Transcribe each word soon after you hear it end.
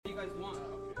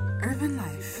Living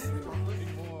life.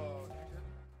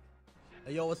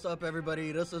 Hey, yo, what's up,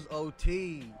 everybody? This is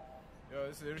OT. Yo,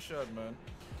 this is Irshad, man.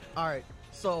 All right,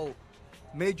 so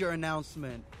major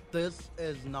announcement. This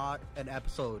is not an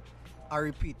episode. I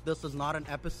repeat, this is not an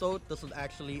episode. This is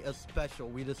actually a special.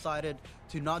 We decided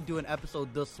to not do an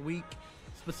episode this week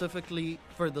specifically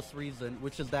for this reason,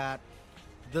 which is that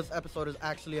this episode is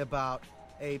actually about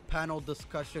a panel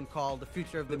discussion called The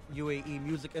Future of the UAE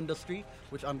Music Industry,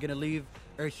 which I'm going to leave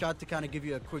Irshad to kind of give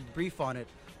you a quick brief on it.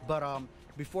 But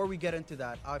before we get into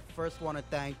that, I first want to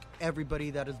thank everybody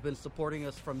that has been supporting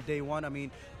us from day one. I mean,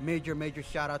 major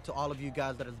shout out to all of you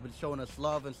guys that has been showing us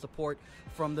love and support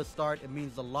from the start. It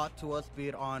means a lot to us, be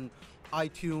it on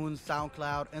iTunes,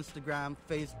 SoundCloud, Instagram,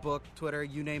 Facebook, Twitter,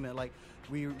 you name it. Like,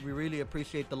 we really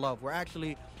appreciate the love. We're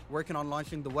actually working on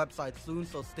launching the website soon,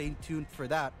 so stay tuned for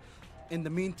that. In the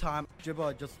meantime,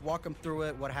 Jibba, just walk them through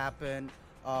it, what happened,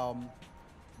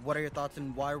 what are your thoughts,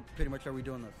 and why pretty much are we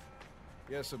doing this?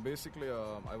 Yeah, so basically,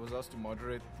 I was asked to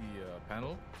moderate the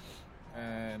panel,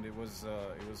 and it was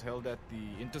held at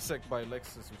the Intersect by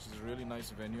Lexus, which is a really nice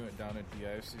venue down at the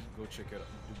IFC. Go check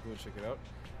it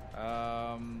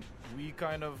out. We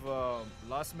kind of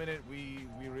last minute we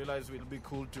realized it'll be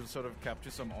cool to sort of capture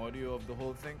some audio of the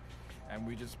whole thing, and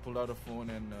we just pulled out a phone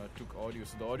and took audio.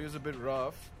 So the audio is a bit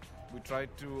rough. We tried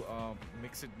to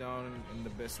mix it down in the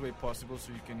best way possible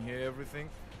so you can hear everything.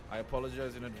 I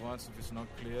apologize in advance if it's not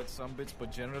clear at some bits, but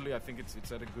generally I think it's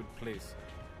at a good place.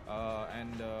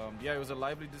 It was a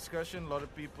lively discussion. A lot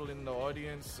of people in the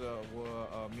audience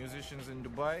were musicians in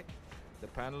Dubai. The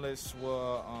panelists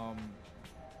were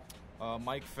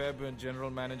Mike Fairburn, General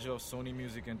Manager of Sony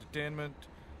Music Entertainment,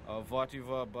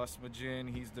 Vativa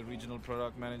Basmajan, he's the Regional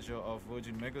Product Manager of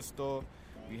Virgin Megastore.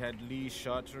 We had Lee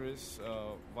Charteris,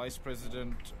 Vice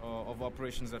President of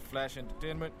Operations at Flash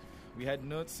Entertainment. We had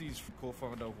Nerdsees,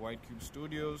 co-founder of White Cube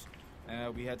Studios.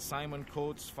 We had Simon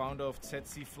Coates, founder of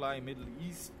Tsetse Fly Middle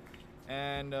East.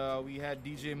 And we had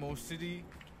DJ Mo City,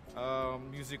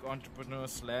 music entrepreneur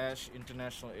 /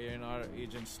 international A&R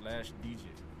agent / DJ.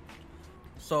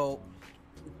 So,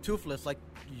 Toothless, like,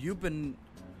 you've been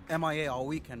MIA all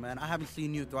weekend, man. I haven't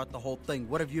seen you throughout the whole thing.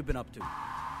 What have you been up to?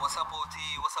 What's up, OT?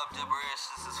 What's up, Gibberish?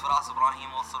 This is Faraz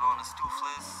Ibrahim, also known as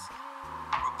Toothless,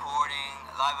 reporting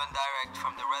live and direct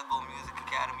from the Red Bull Music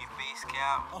Academy base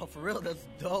camp. Oh, for real? That's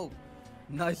dope.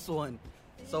 Nice one.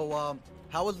 So,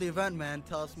 how was the event, man?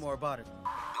 Tell us more about it.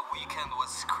 The weekend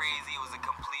was crazy. It was a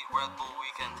complete Red Bull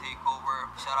weekend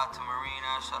takeover. Shout out to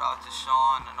Marina, shout out to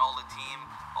Sean and all the team,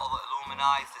 all the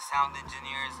Illuminis, the sound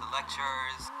engineers, the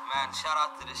lecturers. Man, shout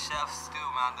out to the chefs too,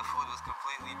 man. The food was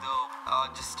completely dope.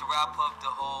 Just to wrap up the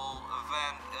whole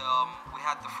event, we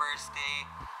had the first day.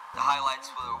 The highlights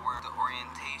were the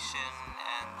orientation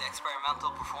and the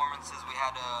experimental performances. We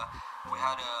had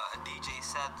a DJ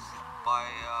set by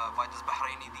this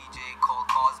Bahraini DJ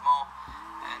called Cosmo,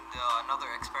 and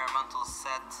another experimental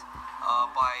set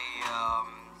by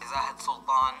Zahid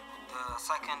Sultan. The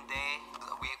second day,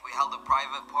 we held a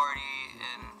private party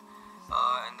in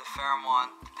the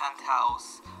Fairmont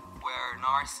Penthouse, where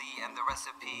Narcy and the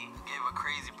Recipe gave a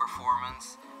crazy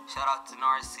performance. Shout out to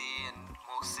Narcy and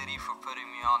Mo City for putting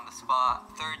me on the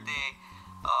spot. Third day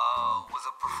was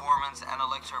a performance and a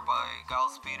lecture by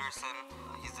Giles Peterson.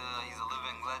 He's a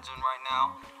living legend right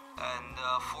now. And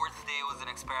fourth day was an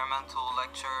experimental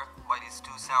lecture by these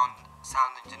two sound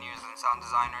engineers and sound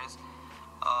designers.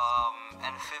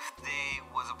 And fifth day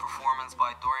was a performance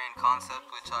by Dorian Concept,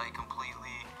 which I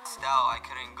completely missed out. I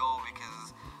couldn't go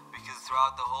because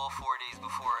throughout the whole 4 days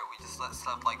before it, we just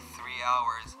slept like 3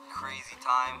 hours. Crazy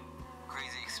time,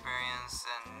 crazy experience,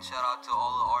 and shout out to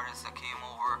all the artists that came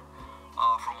over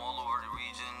from all over the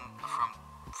region,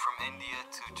 from India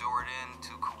to Jordan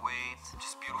to Kuwait.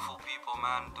 Just beautiful people,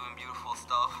 man, doing beautiful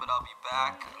stuff. But I'll be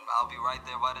back, and I'll be right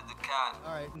there by the Deccan.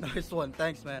 All right, nice one.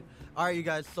 Thanks, man. All right, you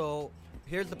guys, so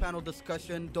here's the panel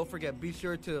discussion. Don't forget, be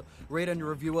sure to rate and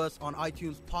review us on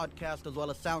iTunes podcast as well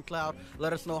as SoundCloud.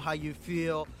 Let us know how you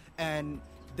feel. And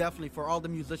definitely for all the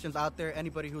musicians out there,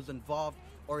 anybody who's involved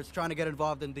or is trying to get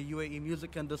involved in the UAE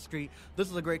music industry, this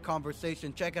is a great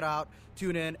conversation. Check it out,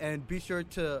 tune in, and be sure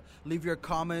to leave your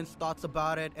comments, thoughts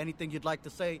about it, anything you'd like to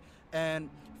say. And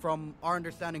from our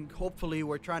understanding, hopefully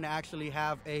we're trying to actually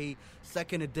have a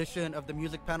second edition of the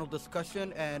music panel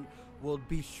discussion, and we'll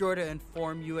be sure to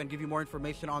inform you and give you more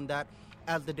information on that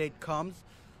as the date comes.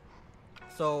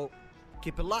 So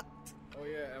keep it locked. Oh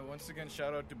yeah, and once again,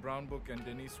 shout out to Brown Book and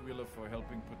Denise Wheeler for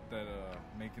helping put that,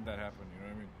 making that happen. You know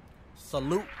what I mean?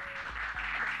 Salute.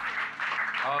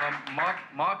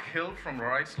 Mark Hill from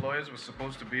Rice Lawyers was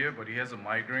supposed to be here, but he has a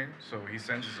migraine, so he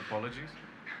sends his apologies.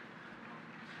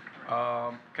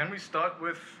 Can we start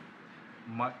with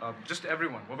just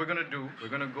everyone. What we're going to do, we're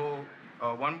going to go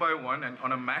one by one and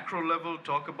on a macro level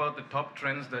talk about the top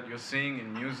trends that you're seeing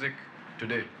in music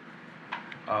today.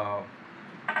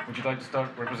 Would you like to start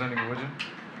representing religion?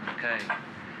 Okay.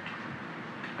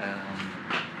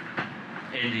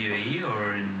 In the UAE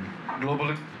or in...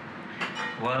 Globally?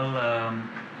 Well,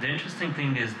 the interesting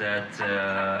thing is that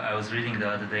I was reading the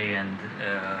other day and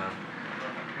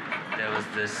there was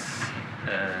this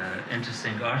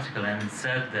interesting article and it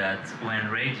said that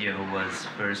when radio was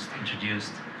first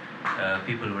introduced,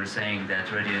 people were saying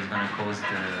that radio is going to cause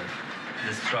the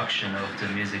destruction of the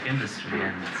music industry,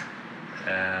 and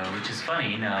which is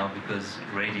funny now because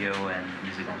radio and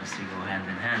music industry go hand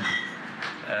in hand.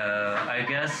 I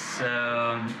guess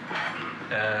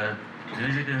the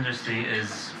music industry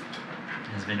has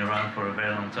been around for a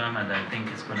very long time, and I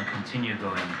think it's going to continue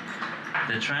going.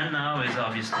 The trend now is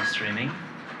obviously streaming.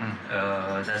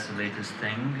 That's the latest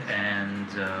thing, and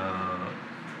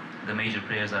the major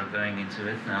players are going into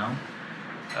it now.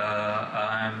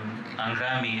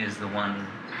 Angami is the one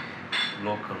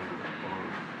local, or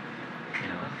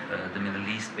the Middle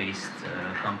East-based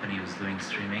company who's doing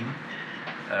streaming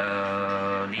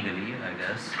legally, I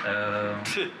guess.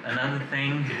 Another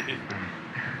thing,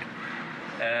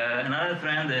 another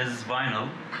trend is vinyl.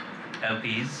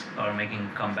 LPs are making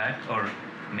a comeback, or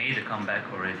made a comeback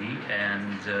already,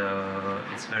 and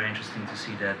it's very interesting to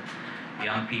see that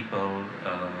young people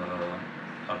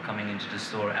are coming into the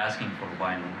store asking for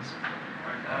vinyls.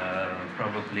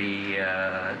 Probably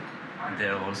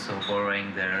they're also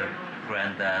borrowing their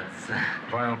granddad's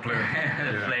Vinyl player.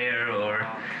 player or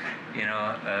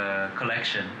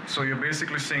collection. So you're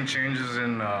basically seeing changes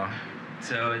in...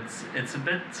 So it's a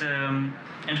bit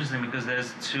interesting because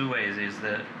there's two ways. There's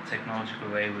the technological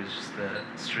way, which is the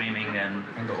streaming, and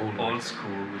the old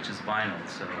school, which is vinyl.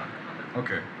 So.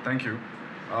 Okay, thank you.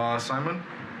 Simon?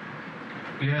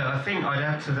 Yeah, I think I'd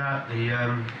add to that the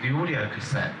audio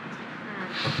cassette.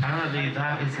 Apparently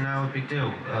that is now a big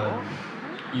deal.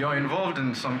 You're involved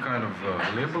in some kind of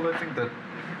label, I think, that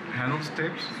handles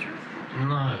tapes?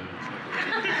 No.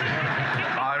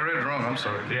 I read wrong, I'm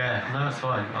sorry. Yeah, no, that's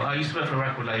fine. I used to work for a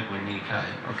record label in the UK.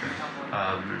 Okay.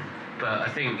 But I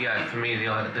think, yeah, for me,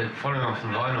 the following on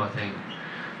from vinyl, I think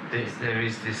there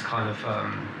is this kind of,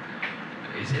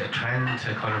 is it a trend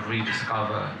to kind of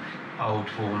rediscover old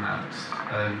formats?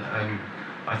 And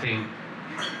I think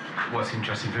what's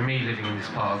interesting for me living in this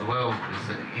part of the world is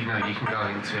that, you can go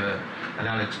into an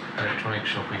electronic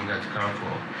shop, or you can go to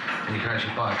Carrefour, and you can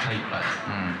actually buy a tape player.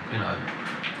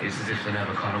 It's as if they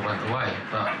never kind of went away.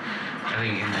 But I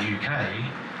think in the UK,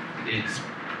 it's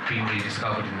been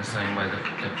rediscovered in the same way that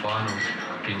vinyl's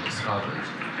been discovered,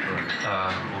 or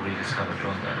rediscovered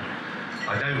rather.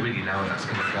 I don't really know where that's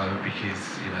going to go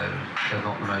because, they're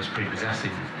not the most prepossessing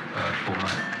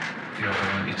format, that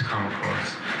I need to come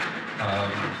across.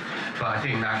 But I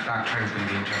think that trend's going to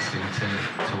be interesting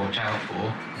to watch out for.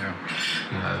 Yeah.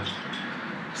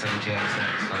 78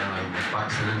 sets, I don't know, with back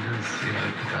cylinders,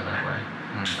 could go that way.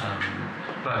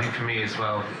 But I think for me as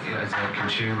well, as a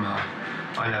consumer,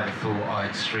 I never thought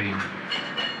I'd stream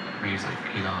music.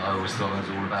 I always thought it was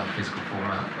all about the physical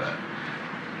format, but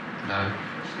no,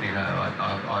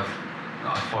 I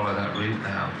follow that route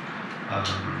now.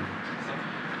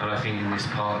 And I think in this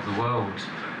part of the world,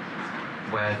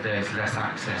 where there's less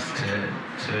access to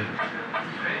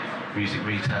music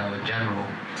retail in general,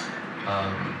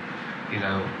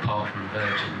 apart from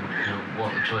Virgin,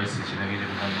 what the choice is, you live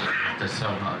in London, there's so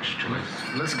much choice.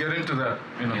 Let's get into that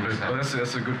in a bit. Oh,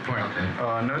 that's a good point. Okay.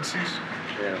 Nerdsies?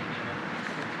 Yeah.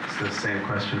 It's the same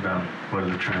question about what are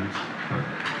the trends?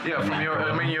 Yeah, from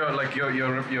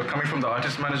you're coming from the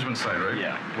artist management side, right?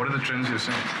 Yeah. What are the trends you're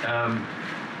seeing?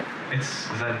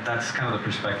 That's kind of the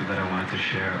perspective that I wanted to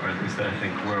share, or at least that I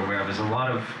think we're aware of. There's a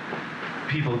lot of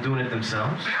people doing it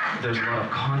themselves. There's a lot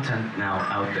of content now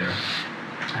out there.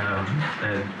 And I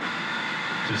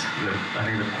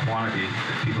think the quantity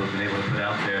that people have been able to put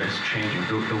out there is changing.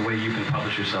 The way you can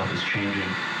publish yourself is changing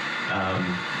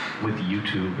with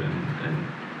YouTube, and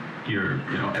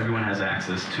everyone has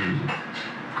access to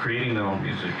creating their own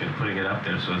music and putting it up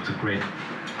there. So it's a great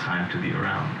time to be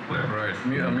around. Right.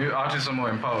 Artists are more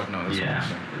empowered now. That's what you're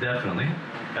saying. Definitely.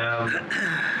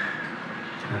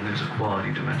 And there's a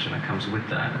quality dimension that comes with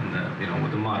that, and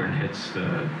with the modern hits,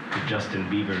 the Justin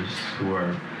Biebers who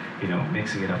are,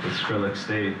 mixing it up with Skrillex,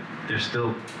 they're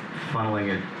still funneling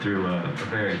it through a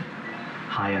very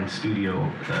high-end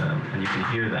studio, and you can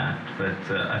hear that. But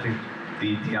I think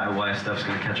the DIY stuff's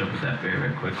going to catch up with that very,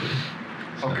 very quickly.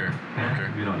 So, Okay.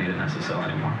 We don't need an SSL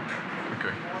anymore.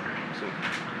 Okay.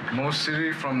 Mo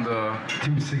City from the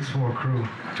 264 crew.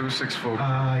 264.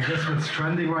 I guess what's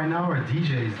trending right now are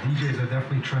DJs. DJs are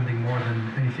definitely trending more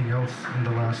than anything else in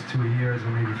the last 2 years or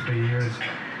maybe 3 years.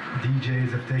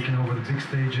 DJs have taken over the big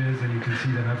stages, and you can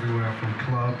see them everywhere, from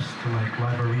clubs to like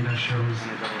live arena shows.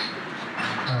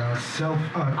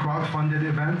 Crowdfunded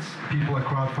events. People are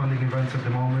crowdfunding events at the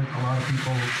moment. A lot of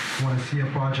people want to see a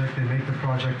project, they make the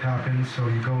project happen. So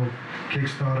you go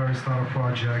Kickstarter and start a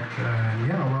project, and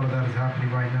yeah, a lot of that is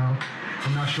happening right now.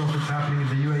 I'm not sure if it's happening in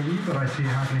the UAE, but I see it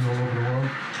happening all over the world.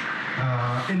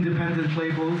 Independent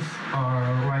labels are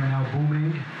right now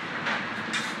booming.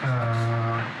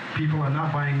 People are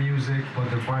not buying music, but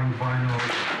they're buying vinyl.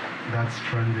 That's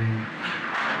trending,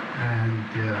 and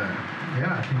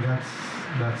yeah, I think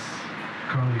that's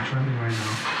currently trending right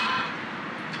now.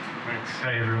 Thanks.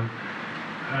 Hey everyone.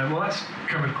 Well, that's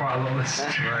covered quite a lot of this.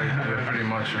 Right, yeah, pretty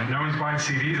much. Right? No one's buying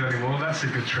CDs anymore. That's a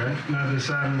good trend. No, there's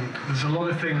a lot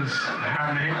of things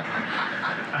happening.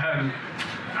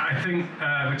 I think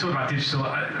we talked about digital.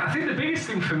 I think the biggest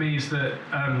thing for me is that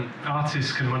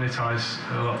artists can monetize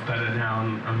a lot better now,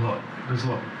 and there's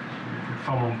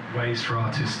far more ways for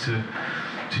artists to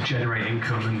generate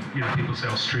income. And you know, people say,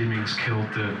 "Oh, streaming's killed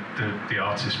the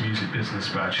artist music business,"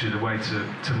 but actually the way to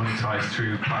monetize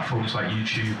through platforms like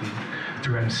YouTube and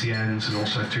through MCNs and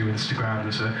also through Instagram. I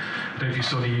don't know if you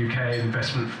saw the UK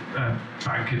investment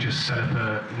banker just set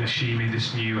up Nashimi,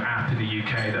 this new app in the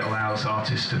UK that allows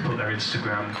artists to put their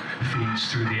Instagram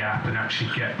feeds through the app and actually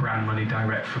get brand money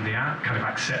direct from the app, kind of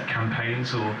accept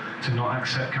campaigns or to not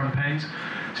accept campaigns.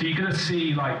 So you're going to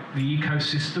see like the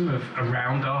ecosystem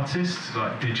around artists,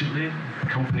 like digitally,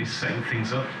 companies setting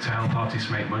things up to help artists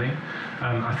make money.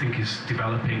 I think is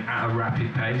developing at a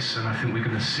rapid pace, and I think we're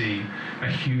going to see a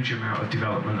huge amount of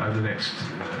development over the next,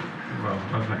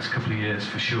 over the next couple of years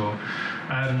for sure.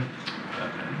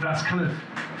 That's kind of,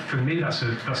 for me, that's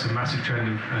a massive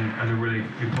trend and a really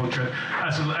important trend.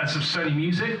 As of Sony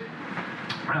Music,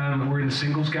 we're in the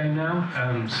singles game now,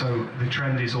 so the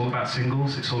trend is all about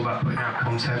singles. It's all about putting out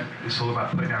content. It's all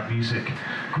about putting out music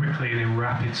quickly and in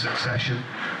rapid succession.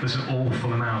 There's an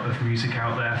awful amount of music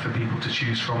out there for people to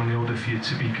choose from. In order for you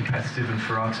to be competitive and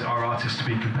for our artists to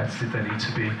be competitive, they need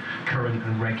to be current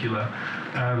and regular.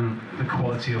 The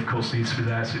quality, of course, needs to be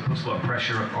there, so it puts a lot of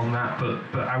pressure on that.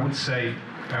 But I would say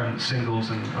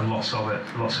singles and lots of it,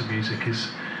 lots of music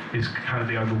is kind of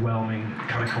the overwhelming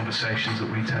kind of conversations that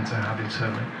we tend to have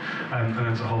internally. And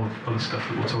there's a whole other stuff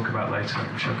that we'll talk about later,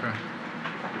 I'm sure. Okay.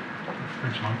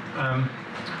 Thanks, Mike.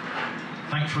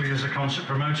 Thankfully, as a concert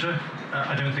promoter,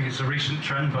 I don't think it's a recent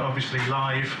trend, but obviously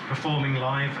performing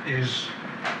live is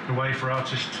the way for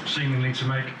artists seemingly to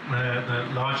make the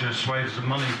larger swathes of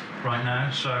money right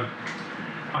now. So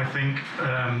I think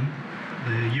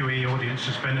the UAE audience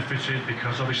has benefited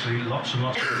because obviously lots and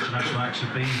lots of international acts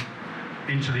have been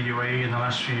into the UAE in the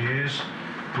last few years.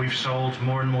 We've sold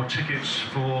more and more tickets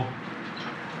for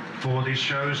these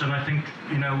shows, and I think,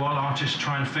 you know, while artists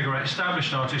try and figure out,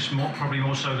 established artists probably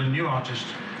more so than new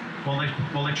artists, while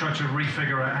they try to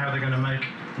refigure out how they're going to make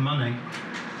money,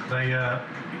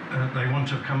 they want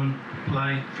to come and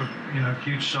play for, you know,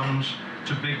 huge sums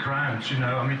to big crowds. You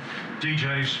know, I mean,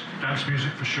 DJs, dance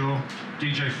music for sure.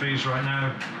 DJ fees right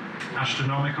now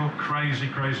astronomical, crazy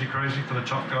for the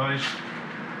top guys.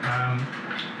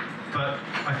 But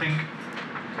I think,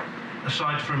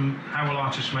 aside from how will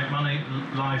artists make money,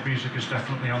 live music is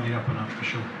definitely on the up and up for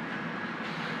sure.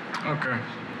 Okay.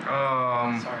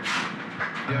 Sorry.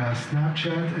 Yeah,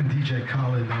 Snapchat and DJ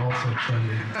Khaled are also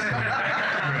trending. So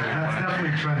that's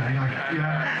definitely trending.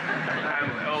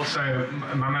 And also,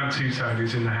 my man Two-Tone,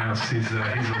 who's in the house, he's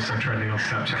also trending on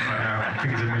Snapchat right now. I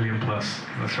think he's 1 million plus.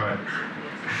 That's right.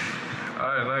 All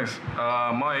right, nice.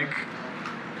 Mike,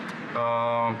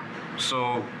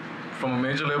 so from a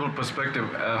major label perspective,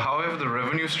 how have the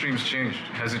revenue streams changed?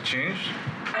 Has it changed?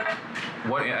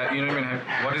 What, you know what I mean?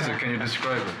 What is it? Can you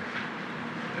describe it?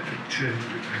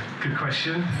 Good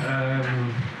question.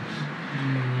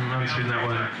 Answering that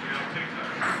one.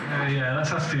 Yeah,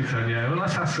 let's ask Two-Tone, yeah. Well,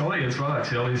 let's ask Ollie as well,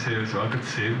 actually. Ollie's here as well. Good to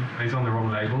see him. He's on the wrong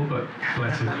label, but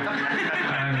bless him.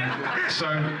 So,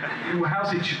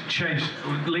 how's it changed?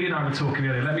 Lee and I were talking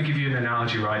earlier. Let me give you an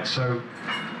analogy, right? So,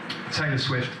 Taylor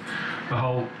Swift, the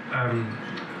whole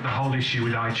issue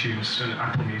with iTunes and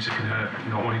Apple Music and her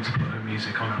not wanting to put her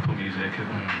music on Apple Music,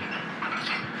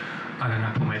 and then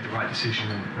Apple made the right decision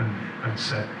and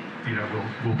said, you know,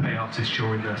 we'll pay artists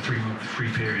during the 3-month free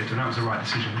period, and that was the right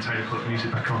decision for Taylor to put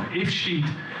music back on. If she'd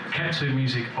kept her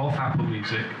music off Apple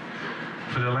Music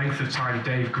for the length of time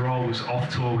Dave Grohl was off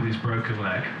tour with his broken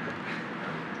leg,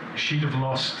 she'd have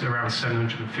lost around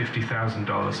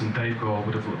 $750,000, and Dave Grohl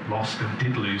would have lost and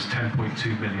did lose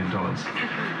 $10.2 million.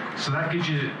 So that gives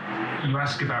you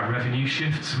ask about revenue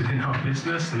shifts within our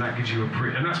business, and that gives you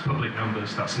and that's public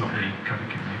numbers, that's not me kind of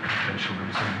giving you confidential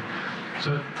numbers.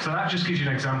 So that just gives you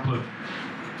an example of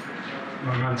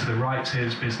my man to the right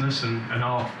here's business and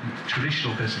our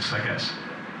traditional business, I guess.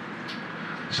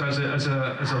 So as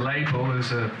a label,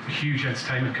 as a huge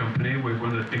entertainment company, we're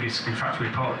one of the biggest, in fact we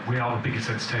are the biggest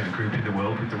entertainment group in the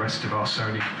world with the rest of our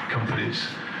Sony companies.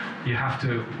 You have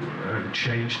to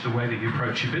change the way that you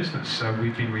approach your business. So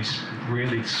we've been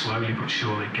really slowly but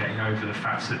surely getting over the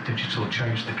fact that digital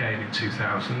changed the game in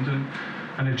 2000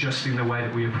 and adjusting the way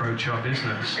that we approach our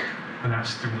business. And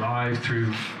that's through live,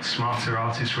 through smarter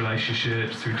artist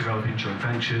relationships, through developing joint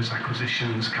ventures,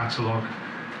 acquisitions, catalogue,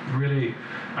 really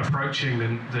approaching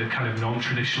the kind of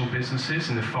non-traditional businesses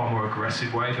in a far more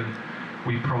aggressive way than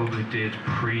we probably did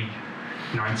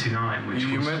pre-99, which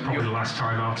was probably the last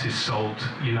time artists sold,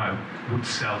 would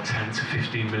sell 10 to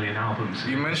 15 million albums.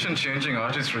 You mentioned changing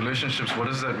artist relationships. What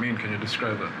does that mean? Can you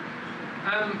describe that?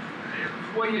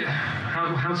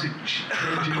 How's it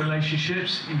changing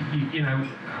relationships?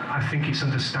 I think it's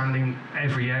understanding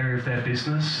every area of their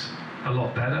business a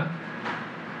lot better.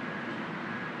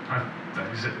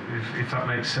 If that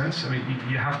makes sense. I mean,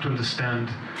 you have to understand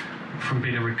from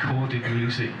being a recorded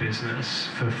music business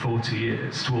for 40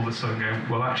 years to all of a sudden going,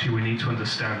 well, actually, we need to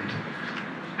understand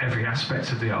every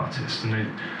aspect of the artist. And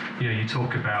then, you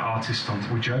talk about artists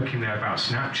we're joking there about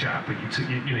Snapchat, but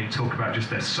you talk about just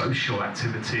their social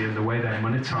activity and the way they're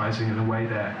monetizing and the way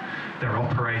they're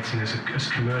operating as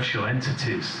commercial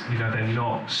entities. They're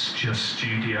not just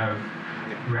studio,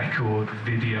 record,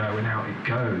 video, and out it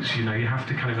goes. You have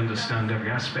to kind of understand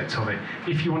every aspect of it.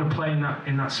 If you want to play in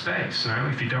that space,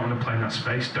 if you don't want to play in that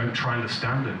space, don't try and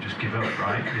understand them. Just give up,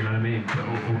 right? You know what I mean? But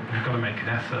you've got to make an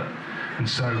effort. And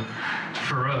so,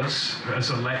 for us,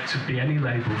 to be any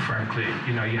label, frankly,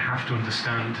 you have to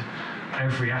understand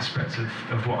every aspect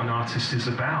of what an artist is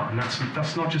about, and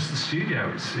that's not just the studio.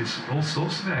 It's all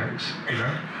sorts of areas,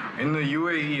 In the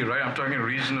UAE, right? I'm talking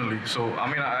regionally. So,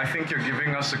 I think you're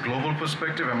giving us a global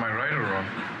perspective. Am I right or wrong?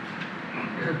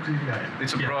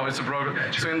 It's a broad.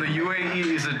 So in the UAE,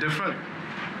 is it different?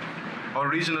 Or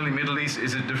regionally, Middle East,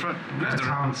 is it different?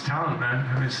 Talent's talent, man.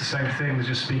 It's the same thing. They're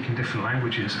just speaking different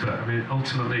languages, but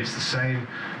ultimately, it's the same.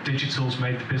 Digital's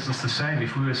made the business the same.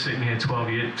 If we were sitting here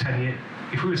 10 years,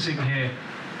 if we were sitting here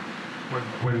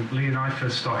when Lee and I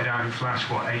first started out in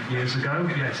Flash, 8 years ago?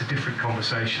 Yeah, it's a different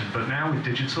conversation. But now with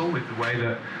digital, with the way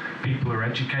that people are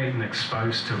educated and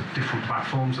exposed to different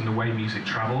platforms and the way music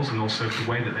travels and also the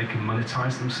way that they can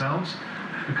monetize themselves,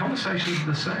 the conversations are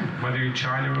the same, whether you're in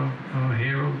China or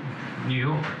here or New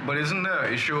York. But isn't there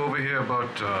an issue over here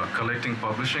about collecting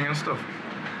publishing and stuff?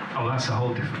 Oh, that's a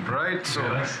whole different... Right, so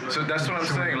that's what I'm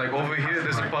saying. Like over here,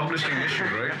 there's a publishing issue,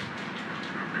 right?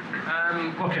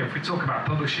 Okay, if we talk about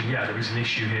publishing, yeah, there is an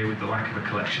issue here with the lack of a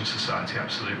collection society,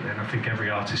 absolutely. And I think every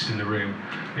artist in the room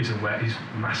is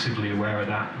massively aware of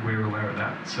that. We're aware of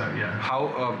that, so yeah.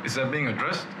 How is that being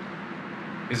addressed?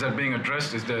 Is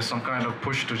there some kind of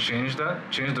push to change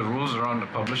that? Change the rules around the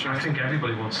publishing? I think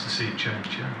everybody wants to see it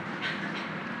change, yeah.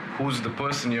 Who's the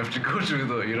person you have to go to,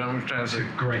 though? You know what I'm trying to say? It's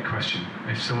a great question.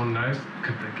 If someone knows,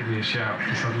 could they give me a shout?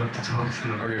 Because I'd love to talk to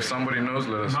them. Okay, if somebody knows,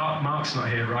 let us. Mark's not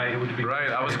here, right? It would be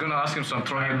right. I was going to ask him, so I'm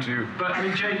throwing it to you. But I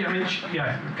mean, Jay,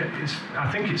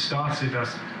 I think it started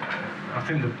as. I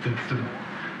think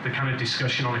the kind of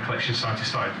discussion on the collection society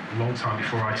started a long time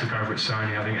before I took over at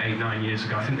Sony. I think 8-9 years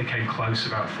ago. I think they came close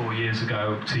about 4 years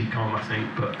ago. TCOM, I think,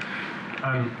 but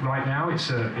right now it's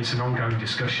an ongoing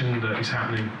discussion that is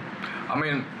happening. I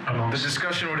mean, the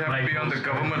discussion would have to be on the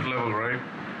government level, right?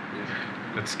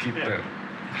 Let's keep that.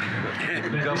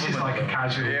 This is like a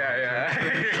casual. Yeah.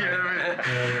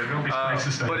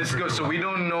 But it's good. So we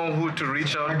don't know who to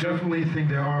reach out to. I definitely think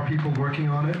there are people working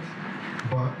on it,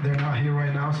 but they're not here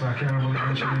right now, so I can't really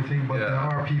mention anything. But there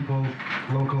are people,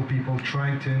 local people,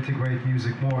 trying to integrate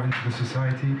music more into the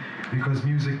society because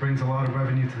music brings a lot of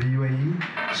revenue to the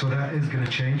UAE. So that is going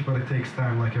to change, but it takes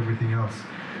time, like everything else.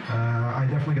 I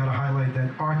definitely got to highlight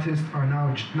that artists are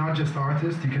now not just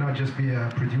artists. You cannot just be a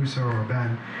producer or a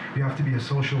band. You have to be a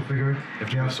social figure.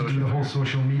 You have to do the whole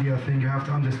social media thing. You have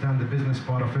to understand the business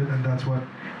part of it, and that's what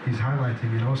he's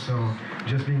highlighting, So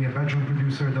just being a bedroom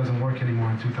producer doesn't work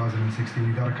anymore in 2016.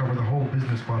 You got to cover the whole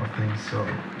business part of things. So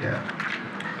yeah.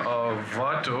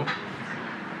 Vato.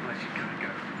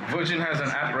 Virgin has an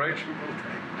app, right?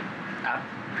 App?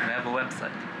 We have a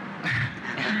website.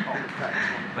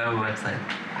 We have a website.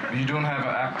 You don't have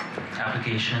an app?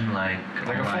 Application like a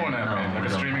phone app, no, like we a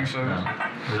don't streaming have, service? No.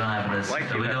 We don't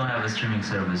have we don't have a streaming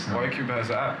service. No. YCube has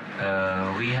an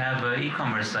app. We have an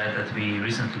e-commerce site that we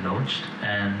recently launched,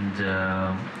 and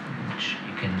which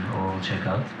you can all check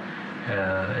out.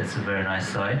 It's a very nice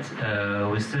site.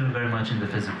 We're still very much in the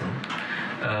physical,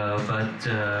 but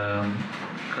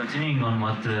continuing on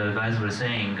what the guys were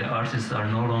saying, artists are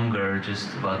no longer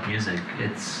just about music.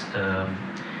 It's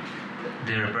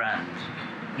they're a brand.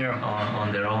 Yeah.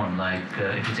 On their own. Like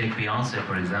if you take Beyonce,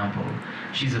 for example,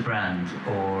 she's a brand,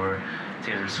 or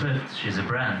Taylor Swift, she's a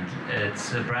brand.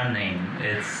 It's a brand name.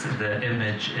 It's the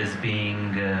image is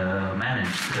being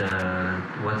managed.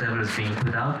 Whatever is being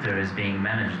put out there is being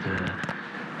managed.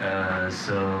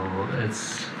 So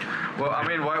it's. Well, I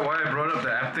mean, why I brought up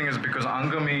the app thing is because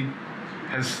Angami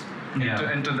has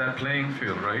entered that playing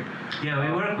field, right? Yeah,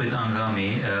 we work with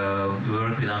Angami. We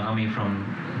work with Angami from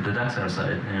the Daxar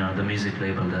side, the music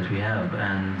label that we have,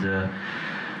 and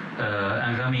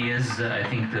Angami is, I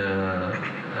think,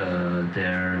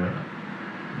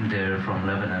 they're from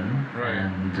Lebanon, right.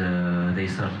 And they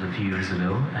started a few years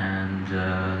ago, and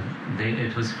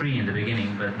it was free in the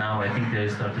beginning, but now I think they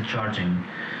started charging.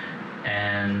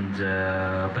 And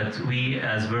but we,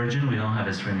 as Virgin, we don't have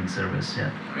a streaming service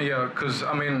yet. Yeah, because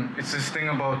I mean, it's this thing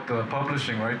about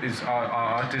publishing, right? Is are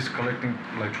artists collecting,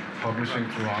 like, publishing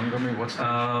through Angami? What's the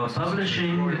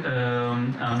publishing?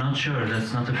 I'm not sure.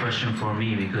 That's not a question for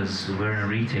me, because we're in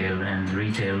retail, and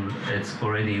retail, it's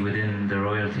already within the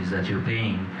royalties that you're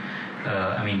paying.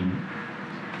 I mean,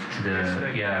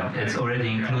 it's already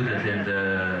included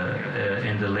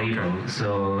in the label. Okay.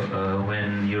 So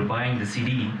when you're buying the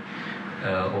CD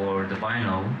or the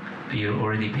vinyl, you're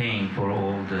already paying for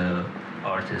all the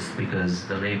artists because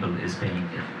the label is paying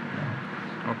it.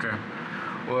 Okay.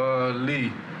 Well,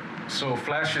 Lee, so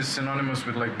Flash is synonymous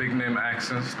with like big name acts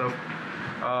and stuff.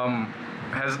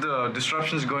 Has the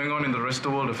disruptions going on in the rest of the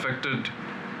world affected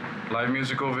live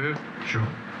music over here? Sure.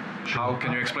 How?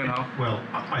 Can you explain how? Well,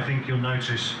 I think you'll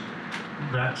notice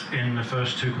that in the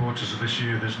first 2 quarters of this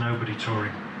year, there's nobody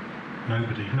touring.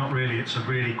 Nobody. Not really. It's a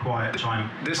really quiet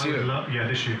time. This year? Yeah,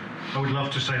 this year. I would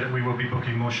love to say that we will be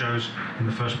booking more shows in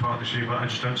the first part of this year, but I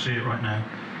just don't see it right now.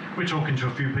 We're talking to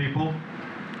a few people,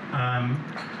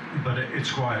 but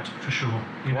it's quiet, for sure.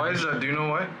 Why is that? Do you know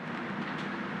why?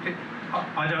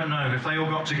 I don't know. If they all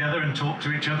got together and talked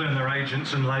to each other and their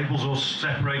agents and labels all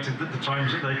separated at the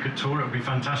times that they could tour, it would be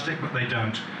fantastic, but they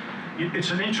don't.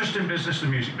 It's an interesting business, the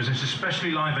music business,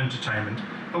 especially live entertainment.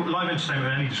 Live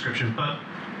entertainment of any description, but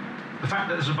the fact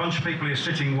that there's a bunch of people here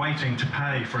sitting waiting to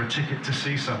pay for a ticket to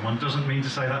see someone doesn't mean to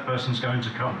say that person's going to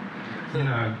come. You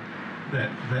know,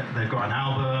 they've got an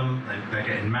album, they're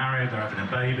getting married, they're having a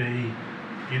baby,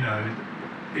 you know.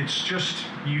 It's just,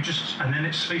 and then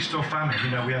it's feast or famine.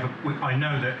 You know, I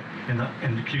know that in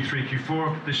the Q3,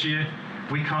 Q4 this year,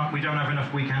 we don't have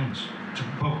enough weekends to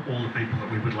book all the people that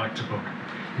we would like to book.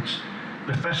 It's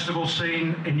the festival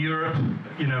scene in Europe,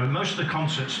 you know, most of the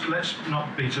concerts, let's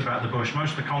not beat about the bush,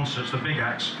 most of the concerts, the big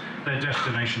acts, they're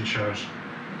destination shows.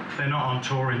 They're not on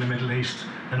tour in the Middle East,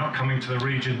 they're not coming to the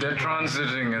region. They're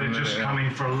transiting. They're just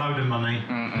coming for a load of money,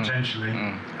 potentially,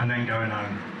 and then going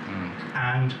home.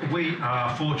 And we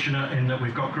are fortunate in that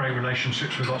we've got great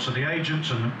relationships with lots of the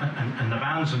agents and the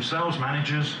bands themselves,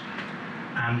 managers,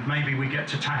 and maybe we get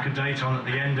to tack a date on at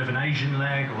the end of an Asian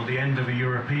leg or the end of a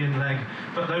European leg,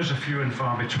 but those are few and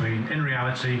far between. In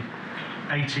reality,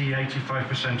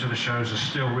 80-85% of the shows are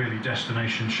still really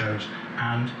destination shows,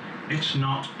 and it's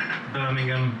not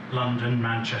Birmingham, London,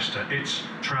 Manchester. It's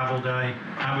travel day,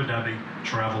 Abu Dhabi,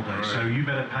 travel day. Right. So you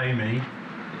better pay me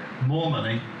more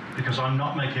money because I'm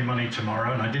not making money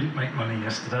tomorrow and I didn't make money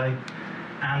yesterday.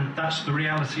 And that's the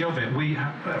reality of it.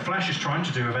 Flash is trying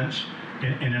to do events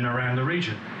in and around the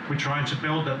region. We're trying to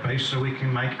build that base so we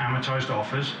can make amortized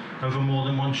offers over more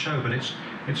than one show, but it's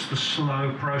the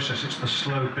slow process, it's the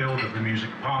slow build of the music,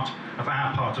 our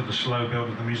part of the slow build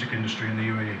of the music industry in the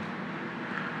UAE.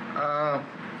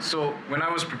 So when I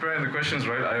was preparing the questions,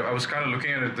 right, I was kind of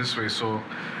looking at it this way. So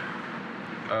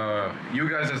you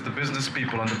guys as the business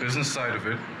people on the business side of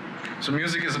it, so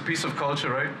music is a piece of culture,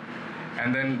 right?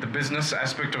 And then the business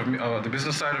aspect of the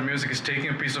business side of music is taking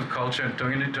a piece of culture and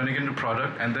turning it into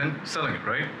product and then selling it,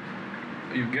 right?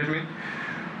 You get me?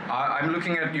 I'm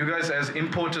looking at you guys as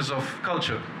importers of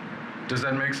culture. Does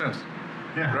that make sense?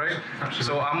 Yeah. Right? Absolutely.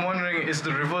 So I'm wondering, is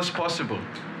the reverse possible?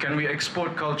 Can we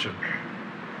export culture?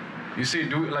 You see,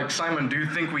 like Simon, do you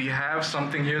think we have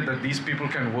something here that these people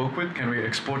can work with? Can we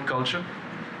export culture?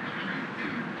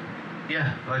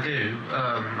 Yeah, I do.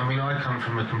 I mean, I come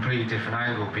from a completely different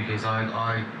angle because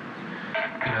I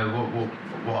you know,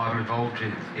 what I'm involved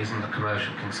with isn't a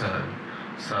commercial concern.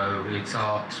 So it's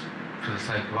art for the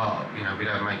sake of art. You know, we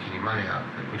don't make any money out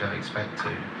of it. We don't expect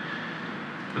to.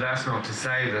 But that's not to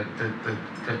say that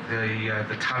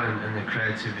the talent and the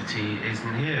creativity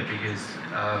isn't here, because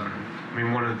I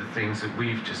mean, one of the things that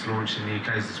we've just launched in the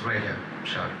UK is this radio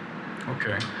show.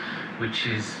 Okay. Which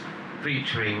is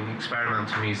featuring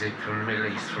experimental music from the Middle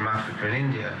East, from Africa and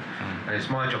India, and it's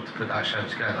my job to put that show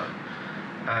together.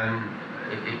 And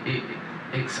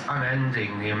it's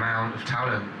unending the amount of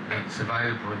talent that's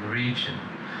available in the region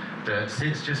that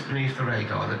sits just beneath the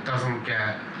radar, that doesn't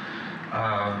get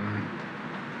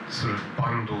sort of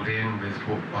bundled in with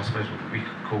what I suppose what we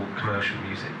could call commercial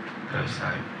music per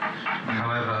se.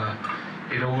 However,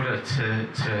 in order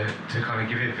to kind of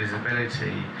give it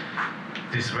visibility,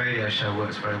 this radio show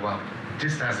works very well.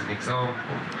 Just as an example.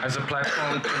 As a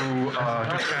platform to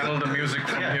channel the music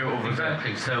from here over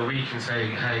exactly. there. So we can say,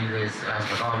 hey, there's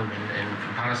Asma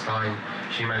from Palestine,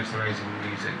 she makes amazing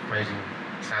music, amazing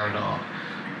sound art.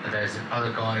 There's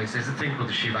other guys, there's a thing called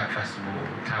the Shebak Festival,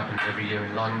 which happens every year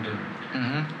in London,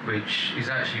 which is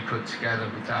actually put together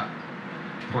with that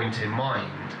point in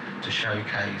mind to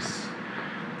showcase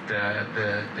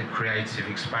the creative,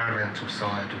 experimental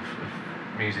side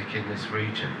of music in this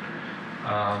region.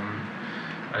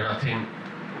 And I think,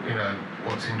 you know,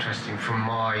 what's interesting from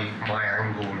my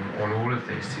angle on all of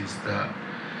this is that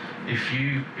if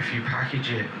you package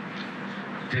it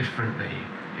differently,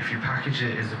 if you package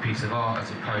it as a piece of art as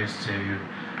opposed to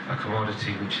a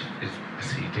commodity which is a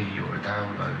CD or a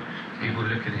download, people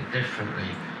look at it differently.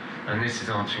 And this is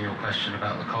answering your question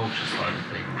about the culture side of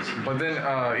things. But then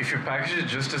if you package it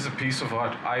just as a piece of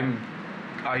art,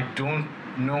 I don't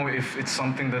know if it's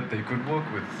something that they could work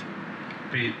with.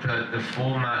 The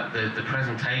format, the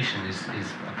presentation is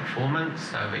a performance,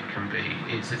 so it can be,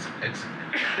 it's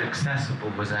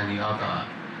accessible as any other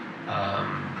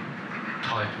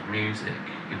type of music,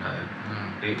 you know.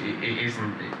 It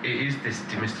is this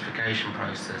demystification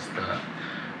process that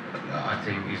I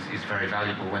think is very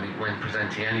valuable when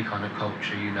presenting any kind of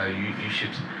culture. You know, you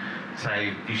should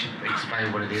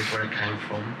explain what it is, where it came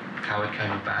from, how it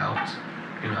came about,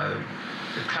 you know.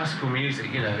 The classical music,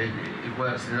 you know, it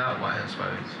works in that way, I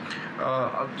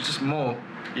suppose. Just more,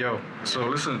 so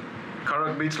listen,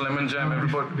 Karak Beats, Lemon Jam,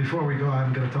 everybody. Before we go,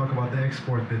 I'm going to talk about the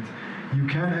export bit. You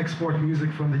can export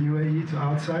music from the UAE to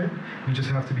outside. You just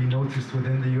have to be noticed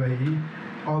within the UAE.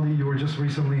 Ollie, you were just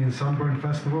recently in Sunburn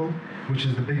Festival, which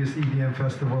is the biggest EDM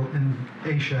festival in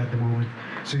Asia at the moment.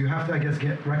 So you have to, I guess,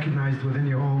 get recognized within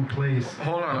your own place.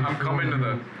 Hold on, I'm coming to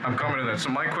that. So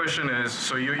my question is,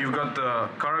 so you've got the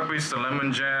Karak Beats, the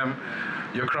Lemon Jam,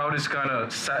 your crowd is kind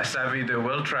of savvy, they're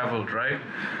well-traveled, right?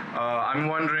 I'm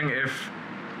wondering if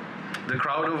the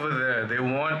crowd over there, they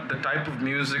want the type of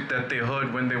music that they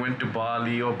heard when they went to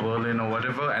Bali or Berlin or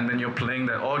whatever, and then you're playing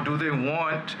that, or do they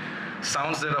want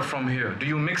sounds that are from here? Do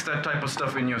you mix that type of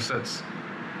stuff in your sets?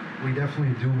 We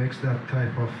definitely do mix that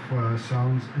type of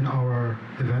sounds in our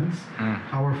events.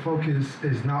 Our focus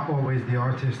is not always the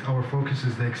artist, our focus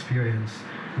is the experience.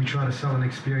 We try to sell an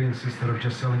experience instead of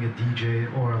just selling a DJ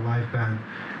or a live band,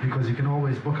 because you can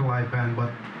always book a live band,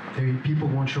 but people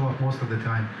won't show up most of the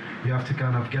time. You have to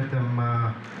kind of get them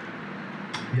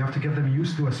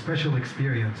used to a special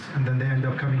experience, and then they end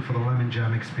up coming for the Lemon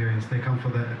Jam experience. They come for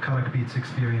the Karak Beats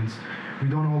experience. We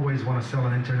don't always want to sell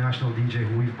an international DJ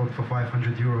who we've booked for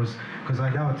 500 euros, because I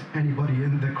doubt anybody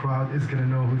in the crowd is going to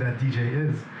know who that DJ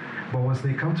is. But once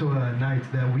they come to a night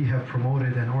that we have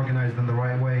promoted and organized in the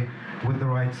right way, with the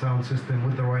right sound system,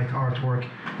 with the right artwork,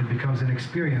 it becomes an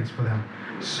experience for them.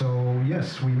 So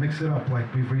yes, we mix it up.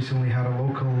 Like we've recently had a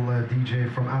local DJ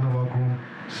from Analog Room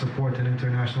support an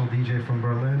international DJ from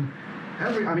Berlin.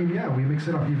 We mix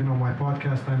it up. Even on my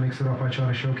podcast, I mix it up. I try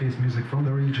to showcase music from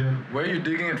the region. Where are you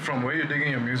digging it from? Where are you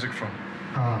digging your music from?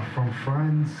 From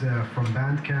friends, from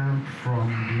Bandcamp, from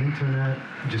the internet,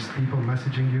 just people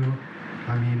messaging you.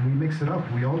 I mean, we mix it up.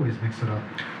 We always mix it up.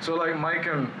 So like Mike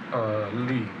and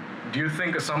Lee, do you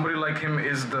think somebody like him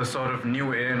is the sort of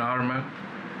new A&R man?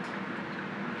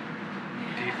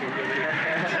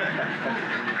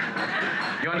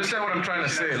 You understand what I'm trying to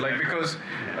say? Like, because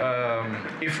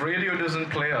if radio doesn't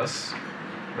play us,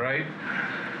 right?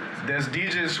 There's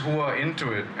DJs who are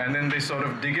into it, and then they sort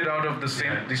of dig it out of the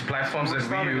same these platforms that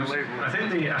we use. I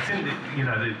think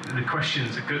the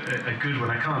questions are good one.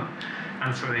 I can't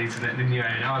answer the new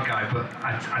A&R guy, but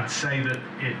I'd say that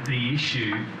the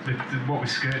issue, what we're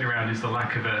skirting around, is the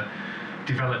lack of a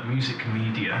developed music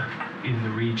media in the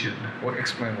region.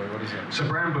 Explain what is that? So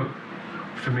Brown Book,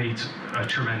 for me, are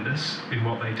tremendous in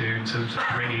what they do in terms of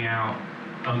bringing out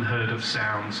unheard of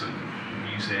sounds and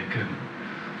music, and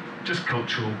just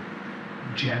cultural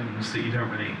gems that you don't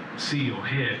really see or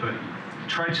hear, but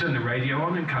try to turn the radio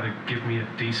on and kind of give me a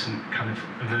decent kind of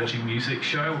emerging music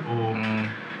show, or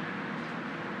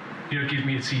give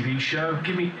me a TV show,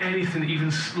 give me anything that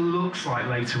even looks like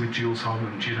Later with Jules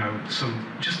Holland,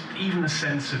 just even a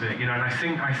sense of it, and I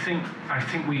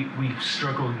think we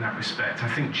struggle in that respect. I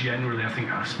think generally, I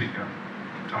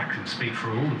can speak for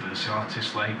all of us,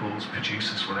 artists, labels,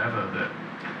 producers, whatever, that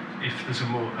if there's a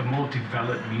more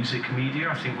developed music media,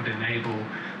 I think would enable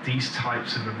these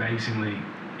types of amazingly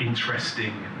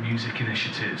interesting music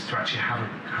initiatives to actually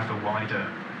have a wider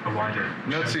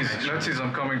Nutsies,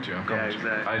 I'm coming to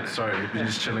you. Sorry, you're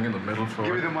just chilling in the middle for.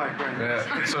 Give me the mic, right?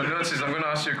 Yeah. So Nutsies, I'm going to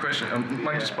ask you a question.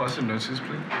 Mike, just pass him Nutsies,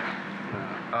 please.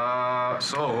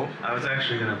 So I was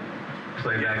actually going to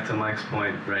play back to Mike's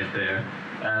point right there.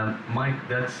 Mike,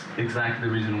 that's exactly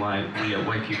the reason why we at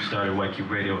White Cube started White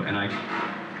Cube Radio, and I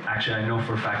know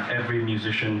for a fact every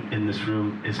musician in this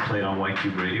room is played on White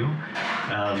Cube Radio,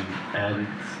 and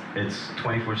it's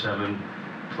 24/7,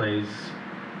 plays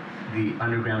the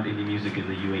underground indie music in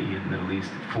the UAE and the Middle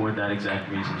East for that exact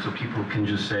reason, so people can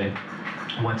just say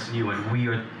what's new, and we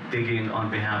are digging on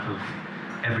behalf of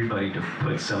everybody to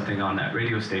put something on that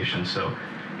radio station. So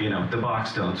the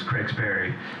Boxstones, Craig's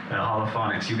Perry,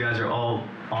 Holophonics, you guys are all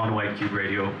on White Cube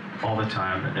Radio all the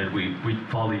time, and we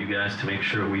follow you guys to make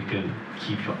sure we can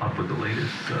keep up with the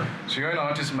latest. So you're in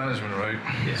artist management, right?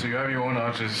 Yeah. So you have your own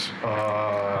artists.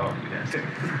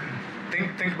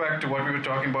 Think back to what we were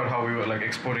talking about, how we were like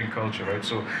exporting culture, right?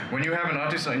 So when you have an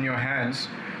artist in your hands,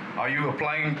 are you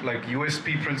applying like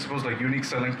USP principles, like unique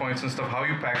selling points and stuff? How are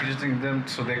you packaging them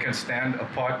so they can stand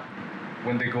apart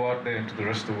when they go out there into the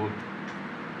rest of the world?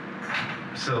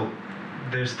 So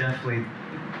there's definitely,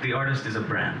 the artist is a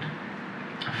brand,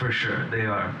 for sure. They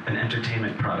are an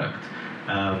entertainment product.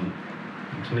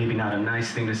 It's maybe not a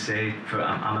nice thing to say,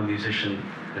 I'm a musician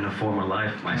in a former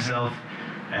life myself,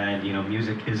 and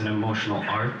music is an emotional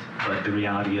art, but the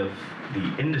reality of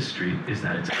the industry is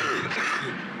that it's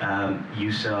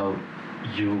you sell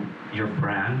your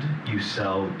brand, you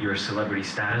sell your celebrity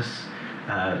status,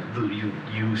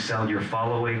 you sell your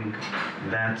following.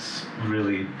 That's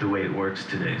really the way it works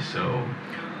today. So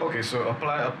okay, so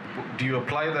do you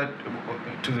apply that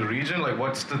to the region? Like,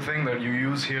 what's the thing that you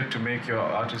use here to make your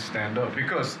artist stand out?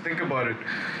 Because think about it,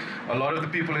 a lot of the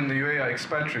people in the UAE are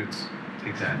expatriates.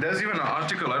 Exactly. There's even an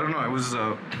article, I don't know, it was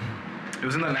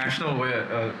in the National where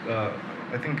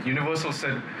I think Universal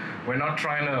said, we're not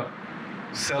trying to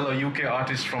sell a UK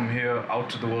artist from here out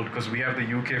to the world because we have the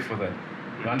UK for that.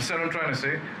 You understand what I'm trying to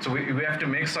say? So we have to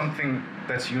make something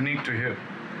that's unique to here.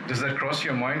 Does that cross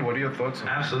your mind? What are your thoughts on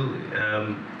that? Absolutely.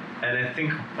 And I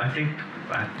think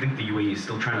the UAE is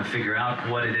still trying to figure out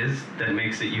what it is that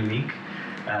makes it unique.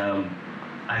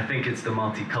 I think it's the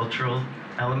multicultural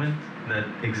element that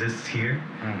exists here,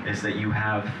 is that you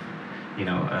have,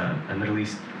 a Middle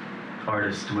East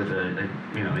artist with a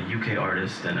UK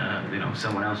artist and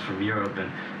someone else from Europe,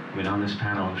 and on this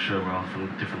panel, I'm sure we're all from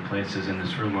different places. In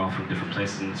this room, we're all from different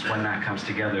places, and it's when that comes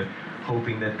together,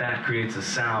 hoping that creates a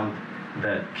sound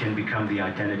that can become the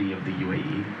identity of the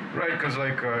UAE. Right, because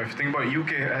if you think about it,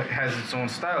 UK has its own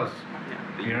styles.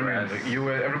 You know what I mean?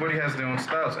 Like everybody has their own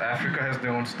styles. Africa has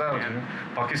their own styles. Yeah.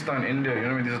 Pakistan, India,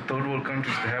 these are third world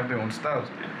countries. They have their own styles.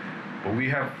 But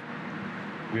we are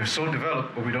so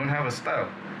developed, but we don't have a style.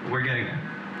 We're getting there.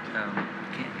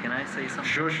 Can I say something?